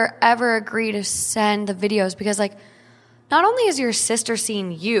ever agree to send the videos? Because, like, not only is your sister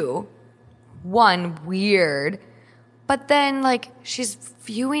seeing you, one, weird, but then, like, she's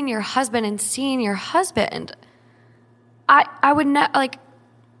viewing your husband and seeing your husband. I would not, like,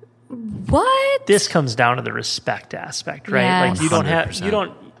 what? This comes down to the respect aspect, right? Yes. Like you 100%.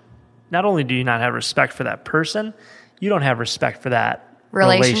 don't not only do you not have respect for that person, you don't have respect for that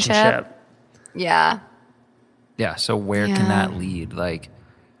Relationship. relationship. Yeah. Yeah, so where Yeah. can that lead? Like,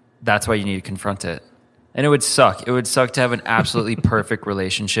 that's why you need to confront it. And it would suck. It would suck to have an absolutely perfect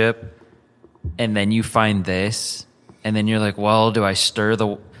relationship, and then you find this, and then you're like, well, do I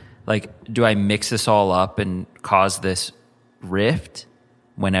do I mix this all up and cause this rift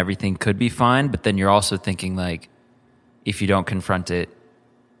when everything could be fine? But then you're also thinking, like, if you don't confront it,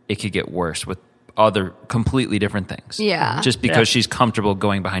 it could get worse with other completely different things. Yeah. Just because she's comfortable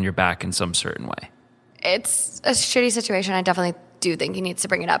going behind your back in some certain way. It's a shitty situation. I definitely do think he needs to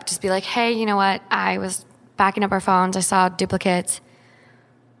bring it up. Just be like, hey, you know what? I was backing up our phones. I saw duplicates.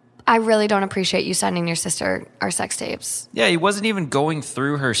 I really don't appreciate you sending your sister our sex tapes. Yeah, he wasn't even going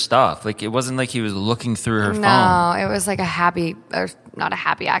through her stuff. Like, it wasn't like he was looking through her phone. No, it was like not a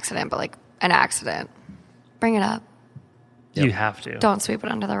happy accident, but like an accident. Bring it up. You have to. Don't sweep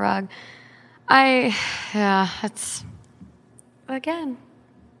it under the rug. It's, again,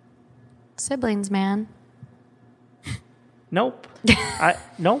 siblings, man. Nope.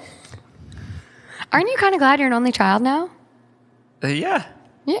 Nope. Aren't you kind of glad you're an only child now? Yeah.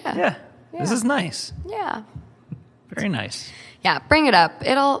 Yeah. Yeah. This is nice. Yeah. Very nice. Yeah, bring it up.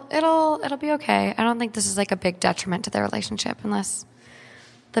 It'll be okay. I don't think this is like a big detriment to their relationship unless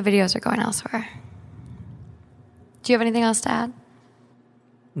the videos are going elsewhere. Do you have anything else to add?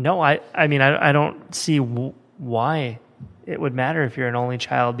 No, I mean, I don't see why it would matter if you're an only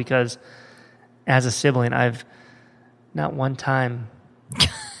child, because as a sibling, I've not one time.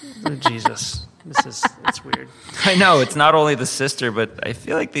 Oh, Jesus, it's weird. I know, it's not only the sister, but I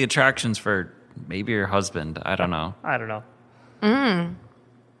feel like the attraction's for maybe your husband. I don't know. I don't know.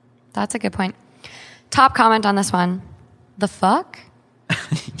 That's a good point. Top comment on this one. The fuck?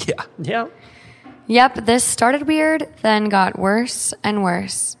 Yeah. Yeah. Yep, this started weird, then got worse and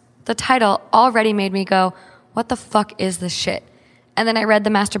worse. The title already made me go, what the fuck is this shit? And then I read the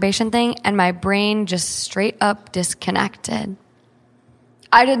masturbation thing, and my brain just straight up disconnected.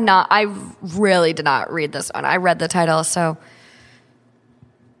 I really did not read this one. I read the title, so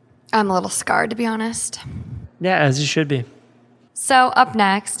I'm a little scarred, to be honest. Yeah, as you should be. So up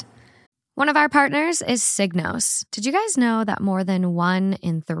next, One of our partners is Signos. Did you guys know that more than 1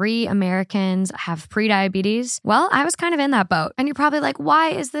 in 3 Americans have prediabetes? Well, I was kind of in that boat. And you're probably like,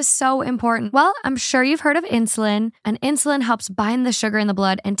 why is this so important? Well, I'm sure you've heard of insulin, and insulin helps bind the sugar in the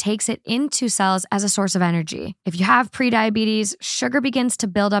blood and takes it into cells as a source of energy. If you have prediabetes, sugar begins to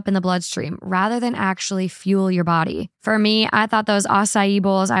build up in the bloodstream rather than actually fuel your body. For me, I thought those acai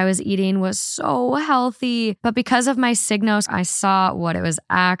bowls I was eating was so healthy, but because of my Signos, I saw what it was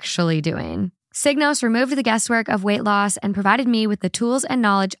actually doing. Signos removed the guesswork of weight loss and provided me with the tools and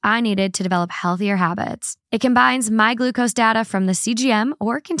knowledge I needed to develop healthier habits. It combines my glucose data from the CGM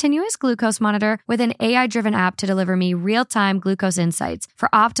or continuous glucose monitor with an AI-driven app to deliver me real-time glucose insights for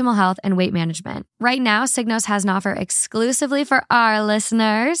optimal health and weight management. Right now, Signos has an offer exclusively for our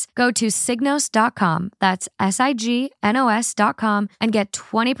listeners. Go to Signos.com, that's Signos.com, and get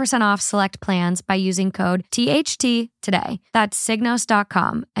 20% off select plans by using code THT today. That's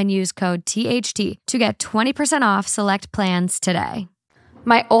Signos.com and use code THT to get 20% off select plans today.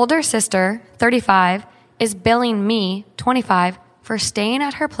 My older sister, 35, is billing me, 25, for staying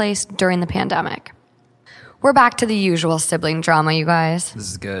at her place during the pandemic. We're back to the usual sibling drama, you guys. This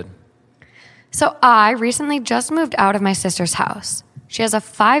is good. So I recently just moved out of my sister's house. She has a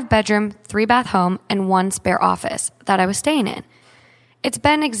 5-bedroom, 3-bath home and 1 spare office that I was staying in. It's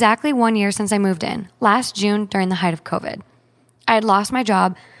been exactly 1 year since I moved in, last June during the height of COVID. I had lost my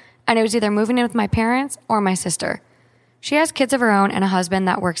job, and I was either moving in with my parents or my sister. She has kids of her own and a husband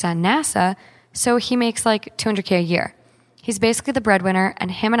that works at NASA, so he makes like $200K a year. He's basically the breadwinner,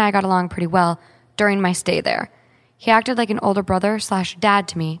 and him and I got along pretty well during my stay there. He acted like an older brother/dad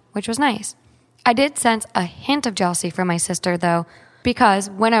to me, which was nice. I did sense a hint of jealousy from my sister, though, because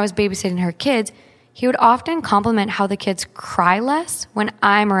when I was babysitting her kids, he would often compliment how the kids cry less when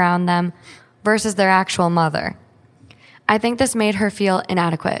I'm around them versus their actual mother. I think this made her feel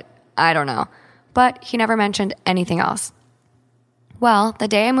inadequate. I don't know. But he never mentioned anything else. Well, the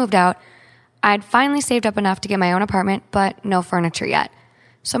day I moved out, I'd finally saved up enough to get my own apartment, but no furniture yet.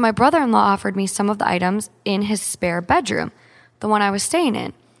 So my brother-in-law offered me some of the items in his spare bedroom, the one I was staying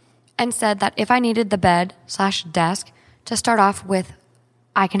in, and said that if I needed the bed/desk to start off with,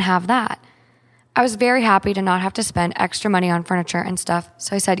 I can have that. I was very happy to not have to spend extra money on furniture and stuff,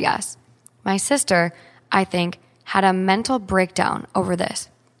 so I said yes. My sister, I think, had a mental breakdown over this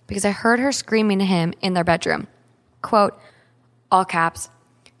because I heard her screaming to him in their bedroom. Quote, all caps,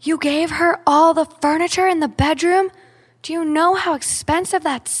 "You gave her all the furniture in the bedroom? Do you know how expensive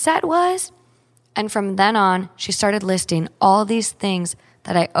that set was?" And from then on, she started listing all these things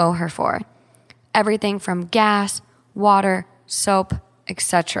that I owe her for. Everything from gas, water, soap,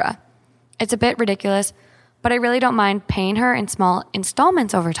 etc. It's a bit ridiculous, but I really don't mind paying her in small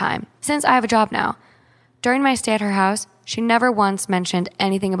installments over time, since I have a job now. During my stay at her house, she never once mentioned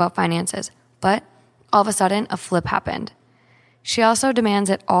anything about finances, but all of a sudden, a flip happened. She also demands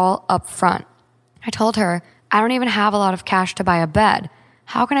it all up front. I told her, I don't even have a lot of cash to buy a bed.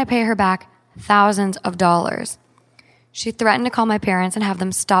 How can I pay her back thousands of dollars? She threatened to call my parents and have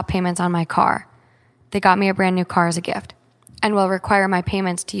them stop payments on my car. They got me a brand new car as a gift and will require my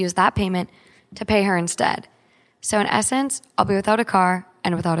payments to use that payment to pay her instead. So in essence, I'll be without a car,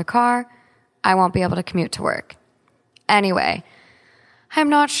 and without a car, I won't be able to commute to work. Anyway, I'm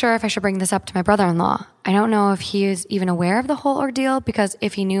not sure if I should bring this up to my brother-in-law. I don't know if he is even aware of the whole ordeal, because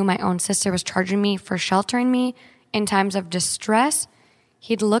if he knew my own sister was charging me for sheltering me in times of distress,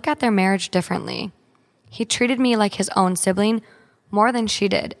 he'd look at their marriage differently. He treated me like his own sibling more than she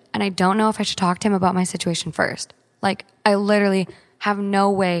did, and I don't know if I should talk to him about my situation first. Like, I literally have no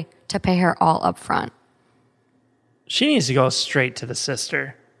way to pay her all up front. She needs to go straight to the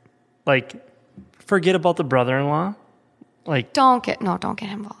sister. Like, forget about the brother-in-law. Like, Don't get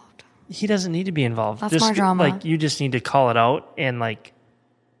involved. he doesn't need to be involved. That's more drama. Like, you just need to call it out and like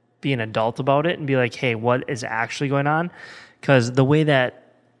be an adult about it and be like, hey, what is actually going on? Because the way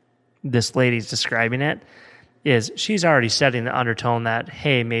that this lady's describing it is she's already setting the undertone that,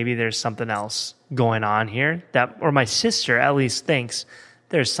 hey, maybe there's something else going on here, that, or my sister at least thinks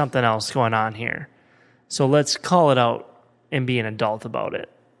there's something else going on here. So let's call it out and be an adult about it.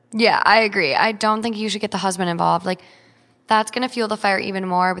 Yeah, I agree. I don't think you should get the husband involved. Like, that's going to fuel the fire even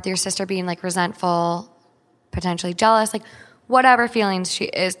more with your sister being like resentful, potentially jealous, like whatever feelings she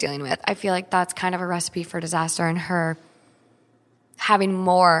is dealing with. I feel like that's kind of a recipe for disaster and her having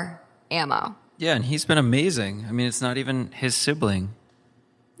more ammo. Yeah, and he's been amazing. I mean, it's not even his sibling.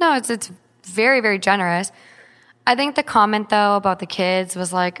 No, it's very, very generous. I think the comment, though, about the kids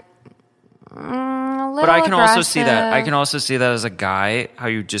was like a little But I can also see that. I aggressive. can also see that as a guy, how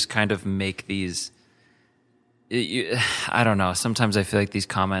you just kind of make these. I don't know. Sometimes I feel like these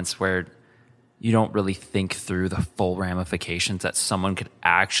comments where you don't really think through the full ramifications that someone could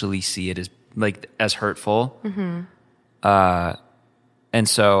actually see it as hurtful. Mm-hmm. And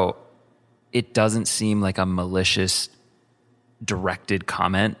so it doesn't seem like a malicious, directed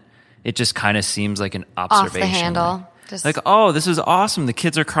comment. It just kind of seems like an observation. Off the handle. Just Like, oh, this is awesome. The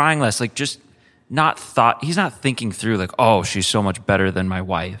kids are crying less. Like, just he's not thinking through like, oh, she's so much better than my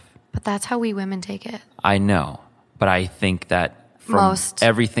wife. But that's how we women take it. I know. But I think that from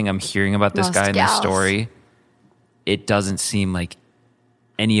everything I'm hearing about this guy in this story, it doesn't seem like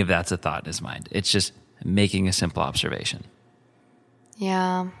any of that's a thought in his mind. It's just making a simple observation.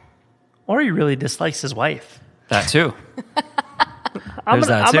 Yeah. Or he really dislikes his wife. That too. I'm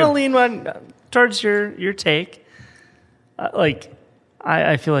that too. gonna lean one towards your take.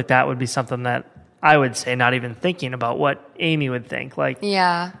 I feel like that would be something that I would say, not even thinking about what Amy would think. Like,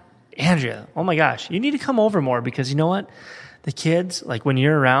 Yeah. Andrea, oh my gosh, you need to come over more, because you know what? The kids, like when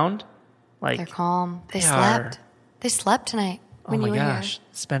you're around, like They're calm. They They slept. are. They slept tonight oh when my you were gosh, here.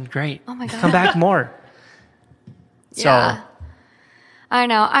 it's been great. Oh my God. Come back more. So Yeah. I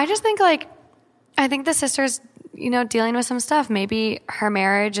know. I just think I think the sister's, dealing with some stuff. Maybe her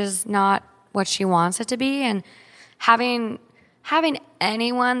marriage is not what she wants it to be, and having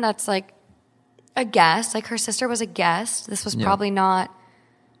anyone that's like a guest, like her sister was a guest. This was probably not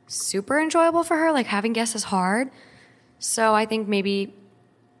super enjoyable for her. Like, having guests is hard. So I think maybe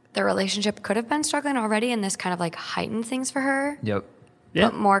the relationship could have been struggling already, and this kind of like heightened things for her. Yep. yeah,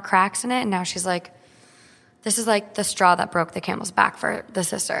 Put more cracks in it, and now she's like, This is like the straw that broke the camel's back for the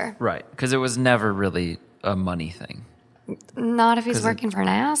sister. Right. Because it was never really a money thing. Not if he's working for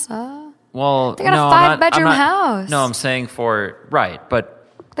NASA. Well, They got a no, 5-bedroom house. No, I'm saying right, but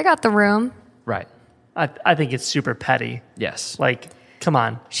They got the room. right. I think it's super petty. Yes. Like, come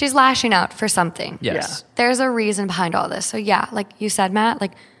on. She's lashing out for something. Yes. There's a reason behind all this. So yeah, like you said, Matt,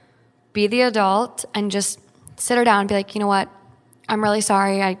 like be the adult and just sit her down and be like, you know what? I'm really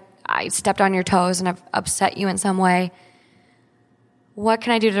sorry. I stepped on your toes and I've upset you in some way. What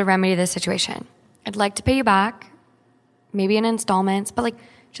can I do to remedy this situation? I'd like to pay you back, maybe in installments, but like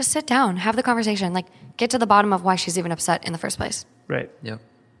just sit down, have the conversation, like get to the bottom of why she's even upset in the first place. Right. Yep.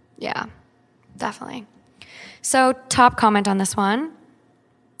 Yeah, definitely. So top comment on this one.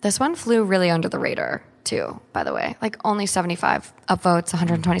 This one flew really under the radar too, by the way. Like only 75 upvotes,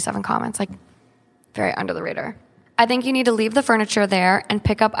 127 comments, like very under the radar. I think you need to leave the furniture there and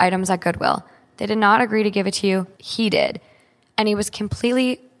pick up items at Goodwill. They did not agree to give it to you. He did. And he was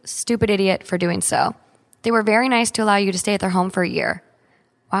completely stupid idiot for doing so. They were very nice to allow you to stay at their home for a year.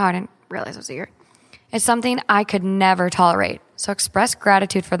 Wow, I didn't realize it was a year. It's something I could never tolerate. So express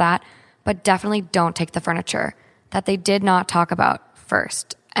gratitude for that, but definitely don't take the furniture that they did not talk about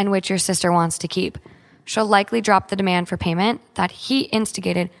first and which your sister wants to keep. She'll likely drop the demand for payment that he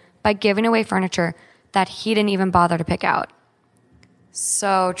instigated by giving away furniture that he didn't even bother to pick out.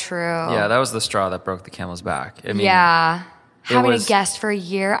 So true. Yeah, that was the straw that broke the camel's back. I mean, yeah. Having was- a guest for a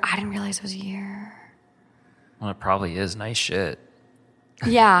year, I didn't realize it was a year. Well, it probably is nice shit.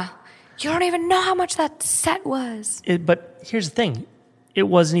 Yeah. You don't even know how much that set was. But here's the thing. It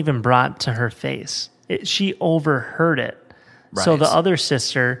wasn't even brought to her face. She overheard it. So Right. the other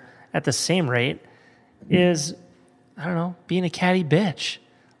sister, at the same rate, is, I don't know, being a catty bitch.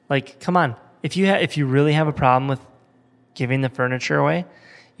 Like, come on. If you really have a problem with giving the furniture away,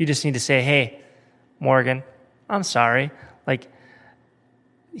 you just need to say, hey, Morgan, I'm sorry. Like,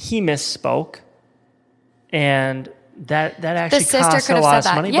 he misspoke. And that actually sister costs could a have lot said of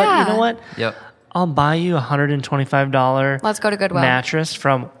that. money. Yeah. But you know what? Yep. I'll buy you a $125 Let's go to Goodwill. mattress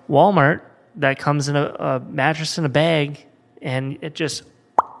from Walmart that comes in a mattress in a bag, and it just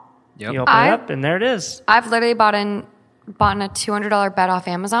Yep. you open it up and there it is. I've literally bought a $200 bed off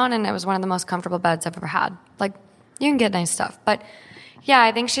Amazon, and it was one of the most comfortable beds I've ever had. Like, you can get nice stuff. But yeah,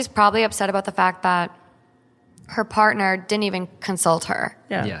 I think she's probably upset about the fact that her partner didn't even consult her.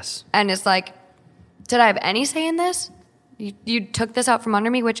 Yeah. Yes. And it's like, did I have any say in this? You took this out from under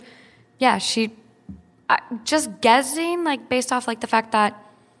me, which, yeah, just guessing, like, based off, like, the fact that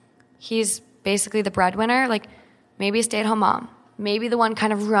he's basically the breadwinner, like, maybe a stay-at-home mom, maybe the one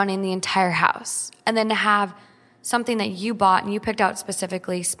kind of running the entire house, and then to have something that you bought and you picked out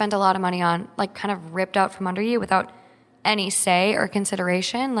specifically, spent a lot of money on, like, kind of ripped out from under you without any say or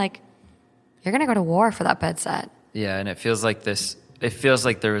consideration, like, you're going to go to war for that bed set. Yeah, and it feels like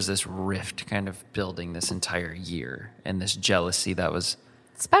there was this rift kind of building this entire year, and this jealousy that was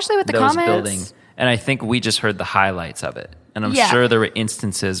Especially with the that was comments. building. And I think we just heard the highlights of it. And I'm Yeah. sure there were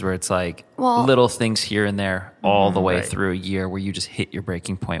instances where it's like Well- little things here and there all the way Right. through a year where you just hit your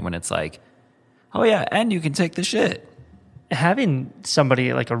breaking point when it's like, oh yeah, and you can take the shit. Having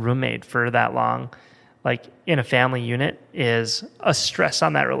somebody like a roommate for that long, like in a family unit, is a stress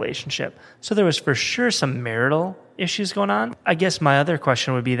on that relationship. So there was for sure some marital issues going on. I guess my other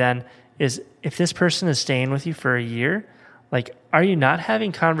question would be then is if this person is staying with you for a year, like, are you not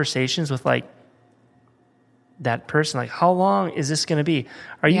having conversations with like that person? Like, how long is this going to be?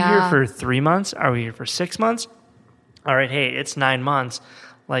 Are you Yeah. here for 3 months? Are we here for 6 months? All right, hey, it's 9 months.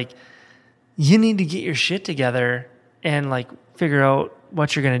 Like, you need to get your shit together and like figure out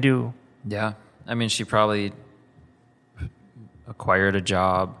what you're going to do. Yeah. I mean, she probably acquired a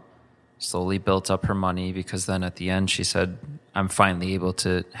job, slowly built up her money, because then at the end she said, I'm finally able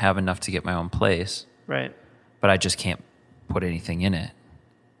to have enough to get my own place, Right. but I just can't put anything in it.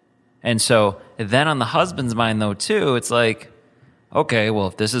 And so then on the husband's mind, though, too, it's like, okay, well,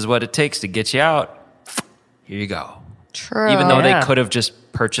 if this is what it takes to get you out, here you go. True. Even though Yeah. they could have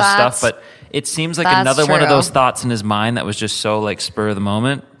just purchased That's- stuff, but it seems like that's another one of true. those thoughts in his mind that was just so like spur of the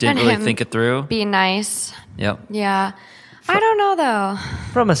moment, didn't And really him think it through. Be nice. Yep. Yeah. I don't know, though.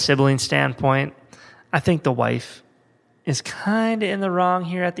 From a sibling standpoint, I think the wife is kind of in the wrong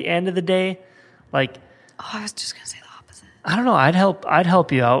here at the end of the day. Like, Oh, I was just going to say the opposite. I don't know. I'd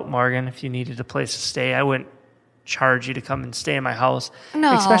help you out, Morgan, if you needed a place to stay. I wouldn't charge you to come and stay in my house.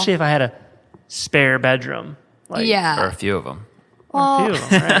 No. Especially if I had a spare bedroom. Like, Yeah. Or a few of them. a few of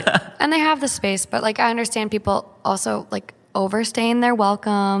them, right? And they have the space, but like I understand people also like overstaying their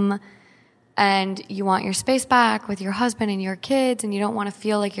welcome, and you want your space back with your husband and your kids, and you don't want to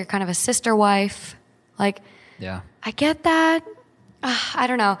feel like you're kind of a sister wife. Like, Yeah. I get that. I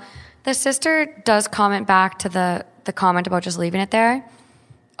don't know. The sister does comment back to the comment about just leaving it there.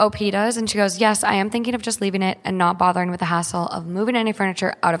 OP does, and she goes, yes, I am thinking of just leaving it and not bothering with the hassle of moving any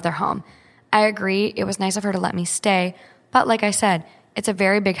furniture out of their home. I agree, it was nice of her to let me stay, but like I said, it's a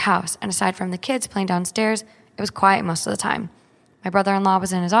very big house, and aside from the kids playing downstairs, it was quiet most of the time. My brother-in-law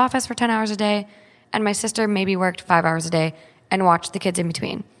was in his office for 10 hours a day, and my sister maybe worked 5 hours a day and watched the kids in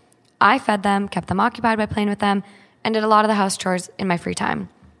between. I fed them, kept them occupied by playing with them, and did a lot of the house chores in my free time.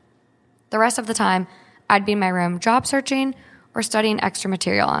 The rest of the time, I'd be in my room job searching or studying extra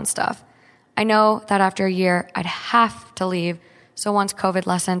material on stuff. I know that after a year, I'd have to leave, so once COVID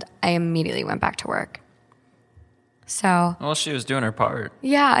lessened, I immediately went back to work. So, Well, she was doing her part.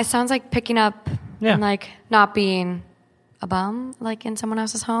 yeah, it sounds like picking up Yeah. and like not being a bum, like in someone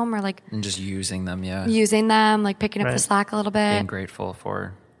else's home, or like And just using them, yeah. using them, like picking up the Right. slack a little Being bit. grateful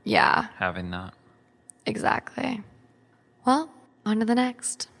for Yeah, having that. exactly. Well, on to the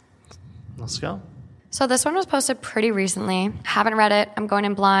next. Let's go. So this one was posted pretty recently. Haven't read it. I'm going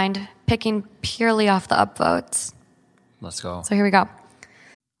in blind, picking purely off the upvotes. Let's go. So here we go.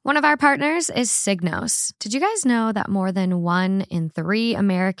 One of our partners is Signos. Did you guys know that more than 1 in 3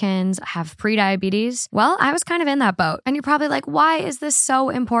 Americans have prediabetes? Well, I was kind of in that boat. And you're probably like, why is this so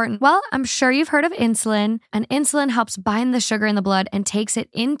important? Well, I'm sure you've heard of insulin, and insulin helps bind the sugar in the blood and takes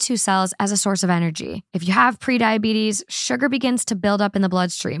it into cells as a source of energy. If you have prediabetes, sugar begins to build up in the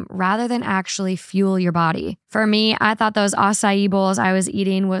bloodstream rather than actually fuel your body. For me, I thought those acai bowls I was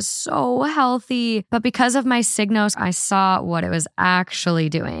eating was so healthy, but because of my Signos, I saw what it was actually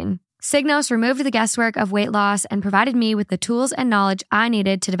doing. Signos removed the guesswork of weight loss and provided me with the tools and knowledge I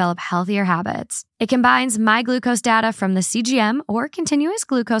needed to develop healthier habits. It combines my glucose data from the CGM or continuous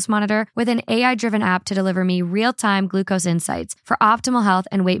glucose monitor with an AI-driven app to deliver me real-time glucose insights for optimal health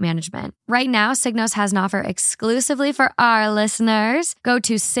and weight management. Right now, Signos has an offer exclusively for our listeners. Go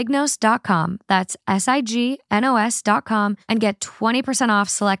to signos.com, that's SIGNOS.com, and get 20% off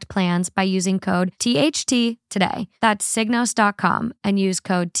select plans by using code THT today. That's signos.com and use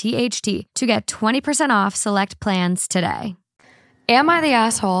code THT to get 20% off select plans today. Am I the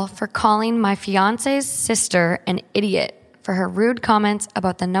asshole for calling my fiance's sister an idiot for her rude comments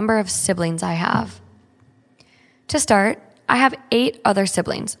about the number of siblings I have? To start, I have 8 other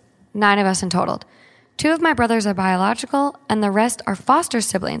siblings, 9 of us in total. 2 of my brothers are biological and the rest are foster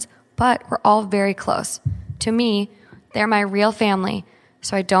siblings, but we're all very close. To me, they're my real family,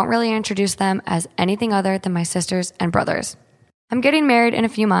 so I don't really introduce them as anything other than my sisters and brothers. I'm getting married in a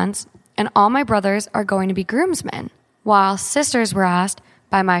few months, and all my brothers are going to be groomsmen, while sisters were asked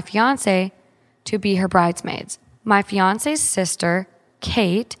by my fiance to be her bridesmaids. My fiance's sister,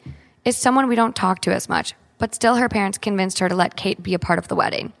 Kate, is someone we don't talk to as much, but still her parents convinced her to let Kate be a part of the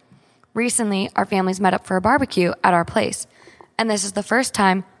wedding. Recently, our families met up for a barbecue at our place, and this is the first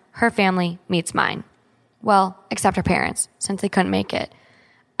time her family meets mine. Well, except her parents, since they couldn't make it.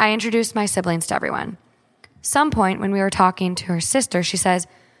 I introduced my siblings to everyone. Some point when we were talking to her sister, she says,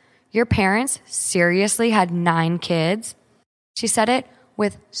 "Your parents seriously had 9 kids?" She said it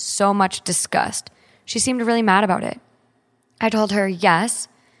with so much disgust. She seemed really mad about it. I told her yes,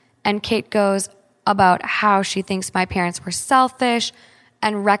 and Kate goes about how she thinks my parents were selfish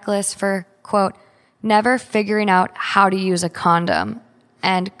and reckless for, quote, never figuring out how to use a condom,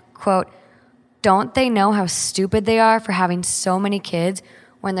 and, quote, don't they know how stupid they are for having so many kids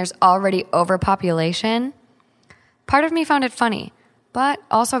when there's already overpopulation? Part of me found it funny, but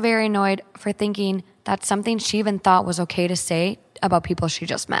also very annoyed for thinking that's something she even thought was okay to say about people she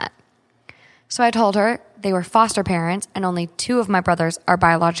just met. So I told her they were foster parents and only 2 of my brothers are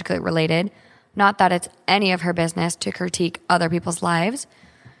biologically related, not that it's any of her business to critique other people's lives.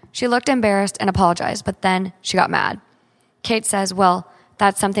 She looked embarrassed and apologized, but then she got mad. Kate says, well,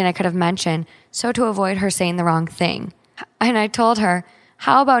 that's something I could have mentioned, so to avoid her saying the wrong thing. And I told her,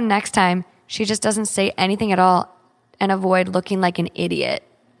 how about next time she just doesn't say anything at all and avoid looking like an idiot?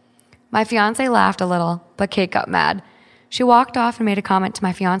 My fiance laughed a little, but Kate got mad. She walked off and made a comment to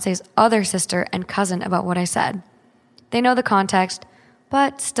my fiance's other sister and cousin about what I said. They know the context,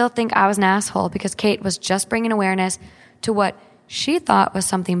 but still think I was an asshole because Kate was just bringing awareness to what she thought was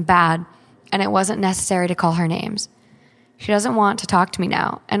something bad, and it wasn't necessary to call her names. She doesn't want to talk to me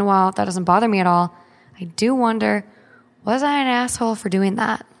now, and while that doesn't bother me at all, I do wonder, was I an asshole for doing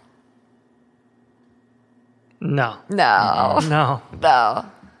that? No. No. No. No.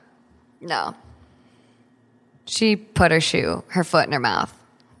 No. She put her foot in her mouth.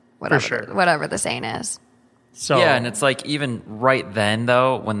 Whatever, sure. Whatever the saying is. So Yeah, and it's like even right then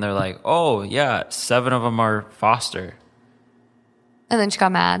though, when they're like, "Oh yeah, 7 of them are foster." And then she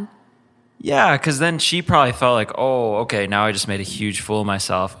got mad. Yeah, because then she probably felt like, oh, okay, now I just made a huge fool of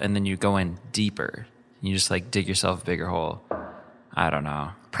myself. And then you go in deeper. You just like dig yourself a bigger hole. I don't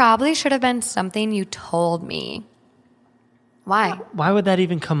know. Probably should have been something you told me. Why? Why would that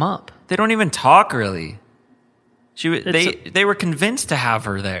even come up? They don't even talk really. They were convinced to have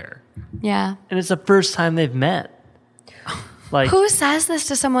her there. Yeah. And it's the first time they've met. Like, Who says this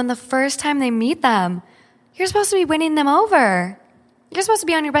to someone the first time they meet them? You're supposed to be winning them over. You're supposed to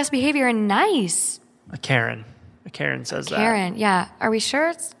be on your best behavior and nice. a Karen. A Karen says that. Karen, yeah. Are we sure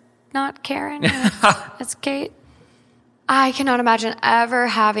it's not Karen? It's Kate. I cannot imagine ever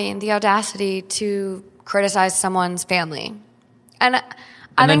having the audacity to criticize someone's family. And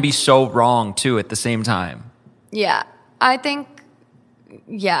Then be so wrong too at the same time. Yeah. I think,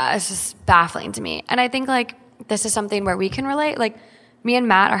 it's just baffling to me. And I think, like, this is something where we can relate. Like, me and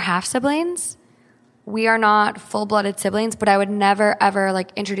Matt are half siblings. We are not full-blooded siblings, but I would never, ever,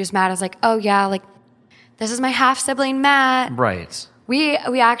 like, introduce Matt as, like, oh, yeah, like, this is my half-sibling, Matt. Right. We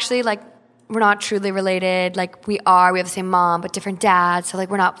actually, like, we're not truly related. Like, we have the same mom, but different dads. So, like,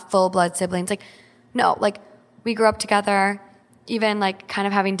 we're not full-blood siblings. Like, no, like, we grew up together, even, like, kind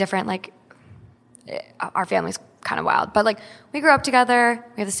of having different, like, our family's kind of wild. But, like, we grew up together.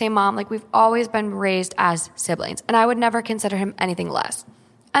 We have the same mom. Like, we've always been raised as siblings. And I would never consider him anything less.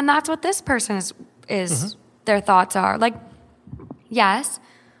 And that's what this person is their thoughts are. Like, yes,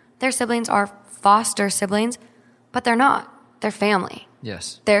 their siblings are foster siblings, but they're not. They're family.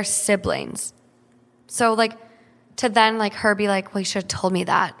 Yes. They're siblings. So, like, to then, like, her be like, well, you should have told me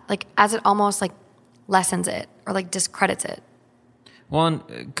that. Like, as it almost, like, lessens it or, like, discredits it. Well,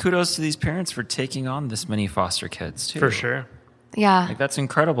 and kudos to these parents for taking on this many foster kids, too. For sure. Yeah. Like, that's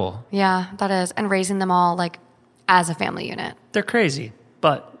incredible. Yeah, that is. And raising them all, like, as a family unit. They're crazy,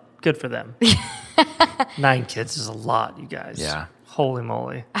 but good for them. 9 kids is a lot, you guys. Yeah. Holy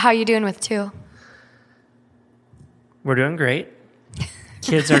moly. How you doing with 2? We're doing great.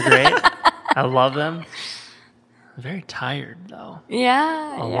 Kids are great. I love them. I'm very tired, though.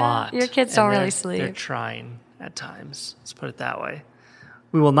 Yeah. A lot. Your kids And don't really They're sleep. trying at times. Let's put it that way.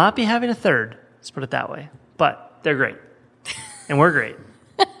 We will not be having a third. Let's put it that way. But they're great. And we're great.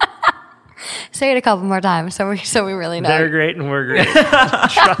 Say it a couple more times so we really know. They're great and we're great.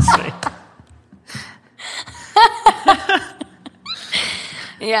 Trust me.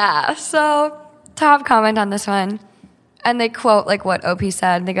 Yeah. So, top comment on this one. And they quote, like, what OP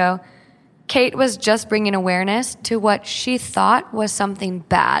said. They go, Kate was just bringing awareness to what she thought was something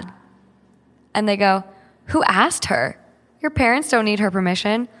bad. And they go, who asked her? Your parents don't need her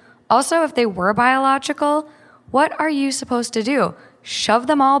permission. Also, if they were biological, what are you supposed to do? Shove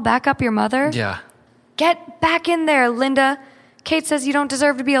them all back up your mother? Yeah. Get back in there, Linda. Kate says you don't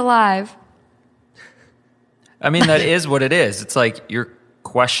deserve to be alive. I mean, that is what it is. It's like you're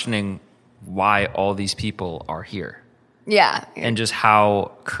questioning why all these people are here. Yeah. And just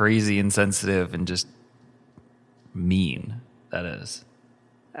how crazy and sensitive and just mean that is.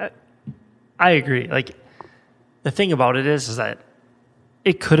 I agree. Like, the thing about it is that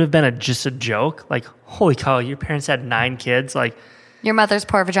it could have been just a joke. Like, holy cow, your parents had 9 kids. Like, Your mother's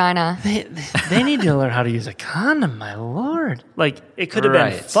poor vagina. they need to learn how to use a condom, my lord. Like, it could have been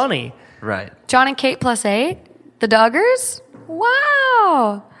Right. funny. Right. John and Kate +8? The Duggars?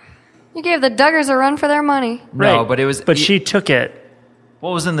 Wow. You gave the Duggars a run for their money. No, Right. but it was. But she took it.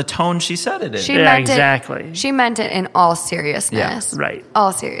 What was in the tone she said it in? She Yeah, meant exactly. It. She meant it in all seriousness. Yeah, right.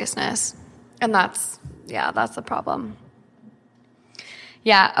 All seriousness. And that's the problem.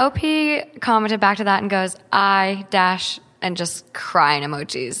 Yeah, OP commented back to that and goes, I dash and just crying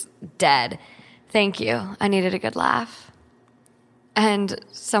emojis. Dead. Thank you. I needed a good laugh. And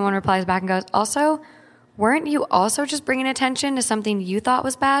someone replies back and goes, also, weren't you also just bringing attention to something you thought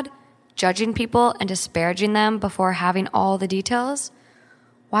was bad? Judging people and disparaging them before having all the details?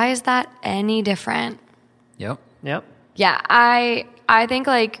 Why is that any different? Yep. Yep. Yeah, I think,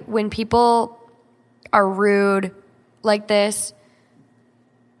 like, when people are rude like this,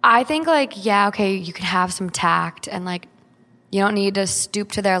 I think, like, yeah, okay, you can have some tact and, like, you don't need to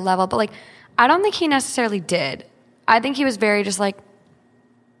stoop to their level. But, like, I don't think he necessarily did. I think he was very just like,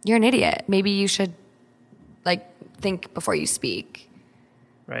 you're an idiot. Maybe you should, like, think before you speak.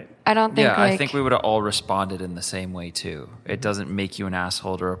 Right. I don't think, Yeah, like... I think we would have all responded in the same way too. It doesn't make you an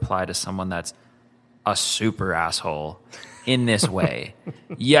asshole to reply to someone that's a super asshole in this way.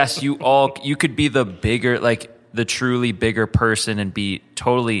 Yes, you could be the bigger, like the truly bigger person and be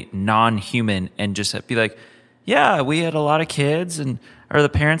totally non-human and just be like, yeah, we had a lot of kids or the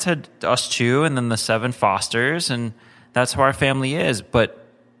parents had us too, and then the 7 fosters, and that's how our family is. But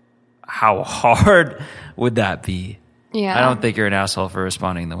how hard would that be? Yeah. I don't think you're an asshole for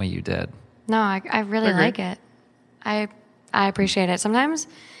responding the way you did. No, I really Agree. like it. I appreciate it. Sometimes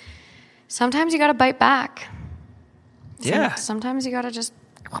you got to bite back. Yeah. Sometimes you got to just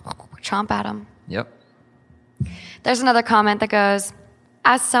chomp at them. Yep. There's another comment that goes,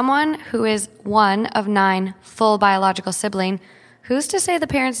 as someone who is one of 9 full biological sibling, who's to say the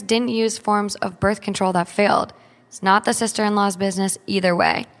parents didn't use forms of birth control that failed? It's not the sister-in-law's business either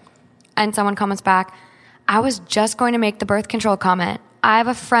way. And someone comments back, I was just going to make the birth control comment. I have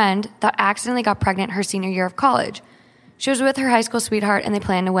a friend that accidentally got pregnant her senior year of college. She was with her high school sweetheart and they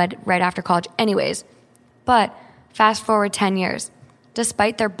planned to wed right after college anyways. But fast forward 10 years.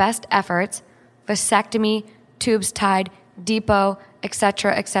 Despite their best efforts, vasectomy, tubes tied, depot,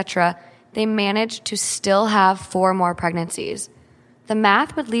 etc., they managed to still have 4 more pregnancies. The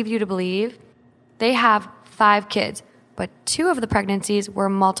math would lead you to believe they have 5 kids, but 2 of the pregnancies were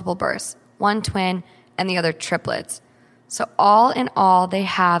multiple births, 1 twin and the other triplets. So all in all, they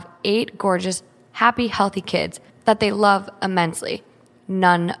have 8 gorgeous, happy, healthy kids that they love immensely.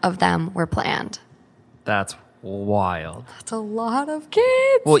 None of them were planned. That's wild. That's a lot of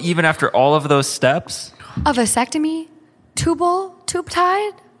kids. Well, even after all of those steps, A vasectomy? Tube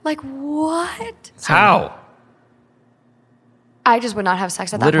tied? Like what? how? I just would not have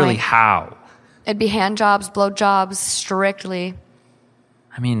sex at that Literally, point. how? It'd be hand jobs, blow jobs, strictly.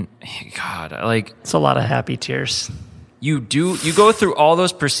 I mean, God, like It's a lot of happy tears. you go through all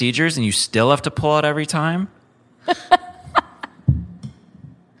those procedures and you still have to pull out every time?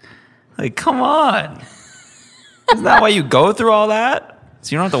 Like, come on. Isn't that why you go through all that?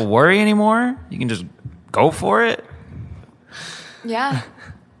 So you don't have to worry anymore? You can just go for it? Yeah.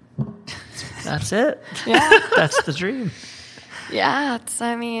 That's it. Yeah. That's the dream. Yeah.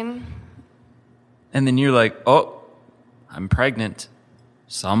 And then you're like, oh, I'm pregnant.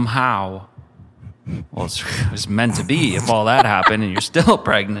 Somehow. Well, it was meant to be if all that happened and you're still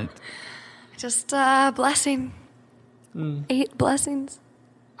pregnant. Just a blessing. 8 blessings.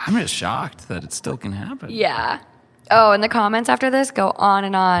 I'm just shocked that it still can happen. Yeah. Oh, and the comments after this go on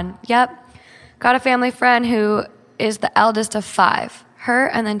and on. Yep. Got a family friend who is the eldest of 5. Her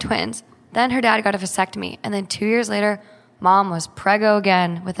and then twins. Then her dad got a vasectomy. And then 2 years later, mom was preggo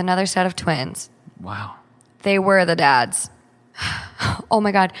again with another set of twins. Wow. They were the dads. Oh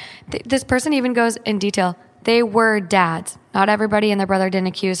my God. This person even goes in detail. They were dads. Not everybody and their brother didn't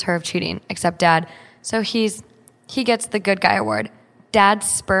accuse her of cheating, except dad. So he gets the good guy award. Dad's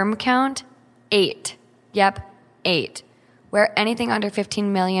sperm count, 8. Yep, 8. Where anything under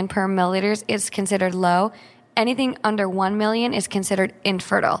 15 million per milliliters is considered low, anything under 1 million is considered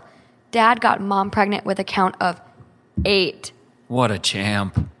infertile. Dad got mom pregnant with a count of 8. What a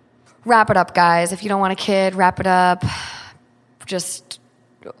champ. Wrap it up, guys. If you don't want a kid, wrap it up. Just,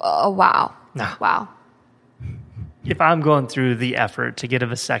 wow. Nah. Wow. If I'm going through the effort to get a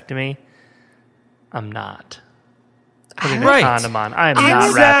vasectomy, I'm not putting Right. a condom on. I'm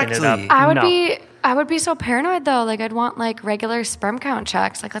not wrapping it up. Exactly. I would be so paranoid though. Like I'd want like regular sperm count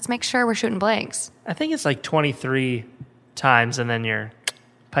checks. Like let's make sure we're shooting blanks. I think it's like 23 times, and then your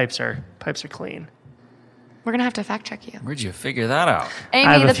pipes are clean. We're gonna have to fact check you. Where'd you figure that out? Amy,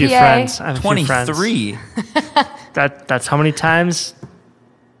 I have the a few PA. friends. I have a few friends. 23. That's how many times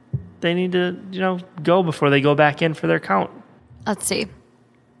they need to, go before they go back in for their count. Let's see.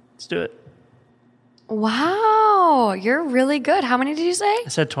 Let's do it. Wow, you're really good. How many did you say? I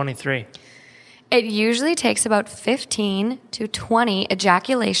said 23. It usually takes about 15 to 20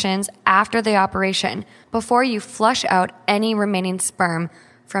 ejaculations after the operation before you flush out any remaining sperm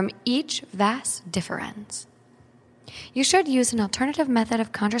from each vas deferens. You should use an alternative method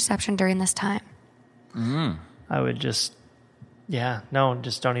of contraception during this time. I would just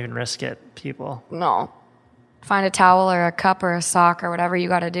don't even risk it, people. No. Find a towel or a cup or a sock or whatever you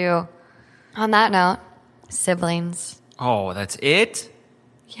got to do. On that note, siblings. Oh, that's it?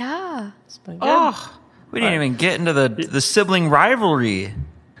 Yeah. It's been good. Oh, we didn't even get into the sibling rivalry.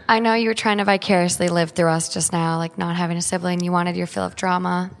 I know you were trying to vicariously live through us just now, like not having a sibling. You wanted your fill of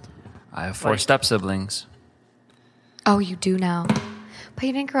drama. I have 4 step siblings. Oh, you do now. But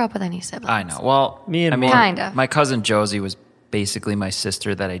you didn't grow up with any siblings. I know. Well, Kind of. my cousin Josie was basically my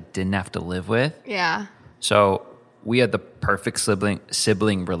sister that I didn't have to live with. Yeah. So we had the perfect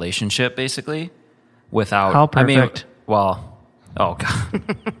sibling relationship, basically. Without How perfect? Oh God.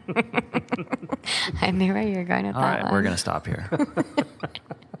 I knew where you were going with All that right, one. we're gonna stop here.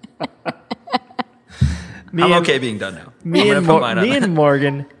 Me I'm and- okay being done now. Me, I'm gonna and, put mine on me that. and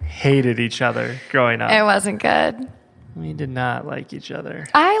Morgan hated each other growing up. It wasn't good. We did not like each other.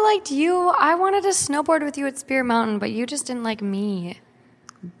 I liked you. I wanted to snowboard with you at Spear Mountain, but you just didn't like me.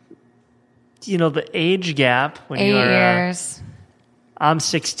 The age gap when 8 you are years. I'm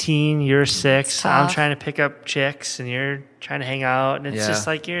 16, you're 6. I'm tough. trying to pick up chicks, and you're trying to hang out, and it's just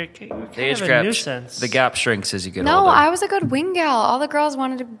like you're kind of a nuisance. The gap shrinks as you get No, older. I was a good wing gal. All the girls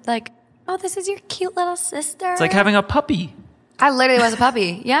wanted to like, oh, this is your cute little sister. It's like having a puppy. I literally was a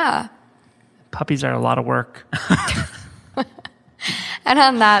puppy. Yeah. Puppies are a lot of work. And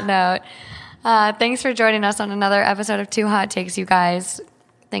on that note, thanks for joining us on another episode of Two Hot Takes, you guys.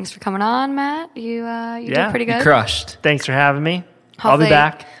 Thanks for coming on, Matt. You did pretty good. You crushed. Thanks for having me. I'll be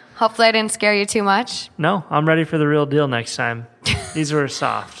back. Hopefully I didn't scare you too much. No, I'm ready for the real deal next time. These were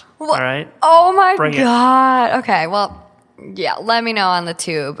soft. All right? Oh my Bring it. God. Okay, well, yeah, let me know on the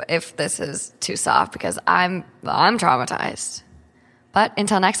tube if this is too soft because I'm traumatized. But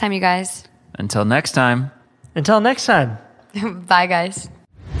until next time, you guys. Until next time. Until next time. Bye, guys.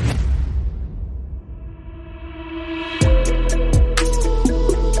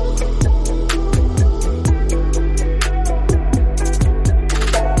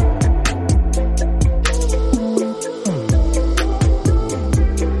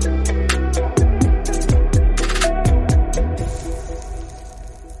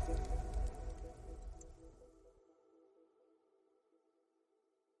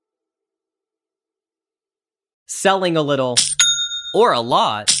 Selling a little or a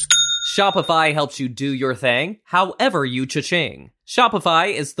lot, Shopify helps you do your thing however you cha-ching.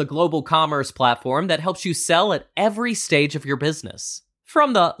 Shopify is the global commerce platform that helps you sell at every stage of your business.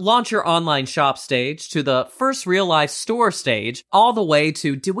 From the launch your online shop stage to the first real life store stage, all the way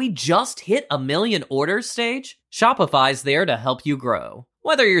to did we just hit 1 million orders stage? Shopify's there to help you grow.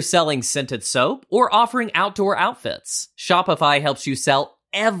 Whether you're selling scented soap or offering outdoor outfits, Shopify helps you sell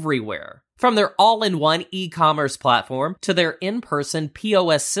everywhere. From their all-in-one e-commerce platform to their in-person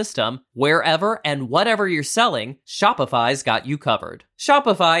POS system, wherever and whatever you're selling, Shopify's got you covered.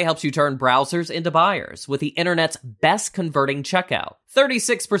 Shopify helps you turn browsers into buyers with the internet's best converting checkout,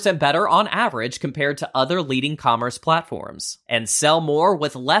 36% better on average compared to other leading commerce platforms. And sell more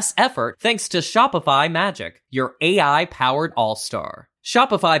with less effort thanks to Shopify Magic, your AI-powered all-star.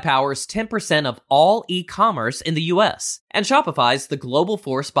 Shopify powers 10% of all e-commerce in the US, and Shopify's the global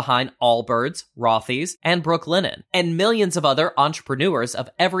force behind Allbirds, Rothy's, and Brooklinen, and millions of other entrepreneurs of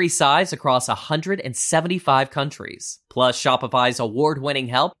every size across 175 countries. Plus, Shopify's award-winning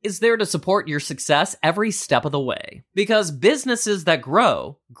help is there to support your success every step of the way. Because businesses that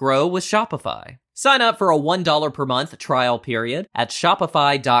grow, grow with Shopify. Sign up for a $1 per month trial period at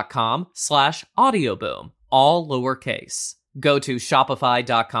shopify.com/audioboom, all lowercase. Go to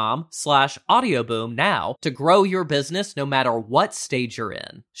shopify.com/audioboom now to grow your business no matter what stage you're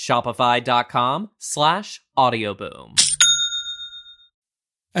in. Shopify.com/audioboom.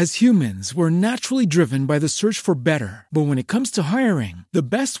 As humans, we're naturally driven by the search for better. But when it comes to hiring, the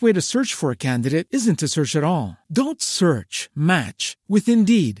best way to search for a candidate isn't to search at all. Don't search, match with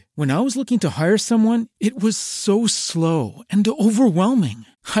Indeed. When I was looking to hire someone, it was so slow and overwhelming.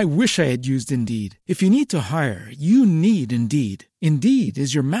 I wish I had used Indeed. If you need to hire, you need Indeed. Indeed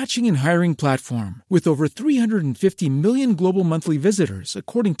is your matching and hiring platform with over 350 million global monthly visitors,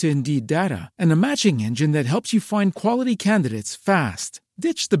 according to Indeed data, and a matching engine that helps you find quality candidates fast.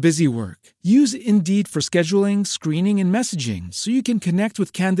 Ditch the busy work. Use Indeed for scheduling, screening, and messaging so you can connect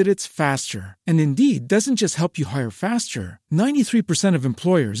with candidates faster. And Indeed doesn't just help you hire faster. 93% of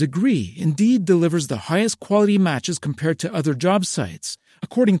employers agree Indeed delivers the highest quality matches compared to other job sites,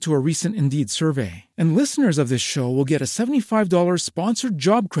 according to a recent Indeed survey. And listeners of this show will get a $75 sponsored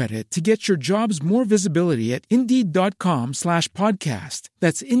job credit to get your jobs more visibility at Indeed.com/podcast.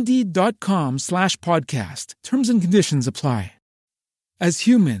 That's Indeed.com/podcast. Terms and conditions apply. As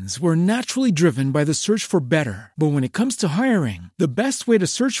humans, we're naturally driven by the search for better. But when it comes to hiring, the best way to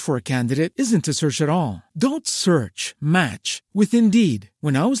search for a candidate isn't to search at all. Don't search, match with Indeed.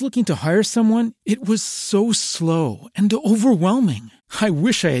 When I was looking to hire someone, it was so slow and overwhelming. I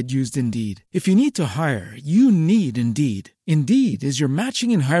wish I had used Indeed. If you need to hire, you need Indeed. Indeed is your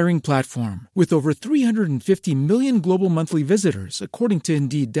matching and hiring platform with over 350 million global monthly visitors, according to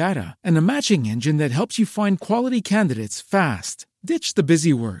Indeed data, and a matching engine that helps you find quality candidates fast. Ditch the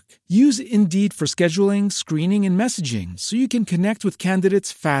busy work. Use Indeed for scheduling, screening, and messaging so you can connect with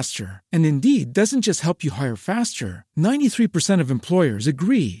candidates faster. And Indeed doesn't just help you hire faster. 93% of employers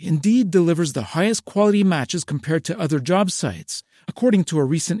agree Indeed delivers the highest quality matches compared to other job sites, according to a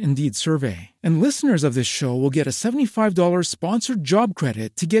recent Indeed survey. And listeners of this show will get a $75 sponsored job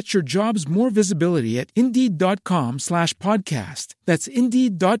credit to get your jobs more visibility at Indeed.com/podcast. That's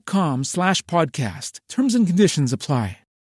Indeed.com/podcast. Terms and conditions apply.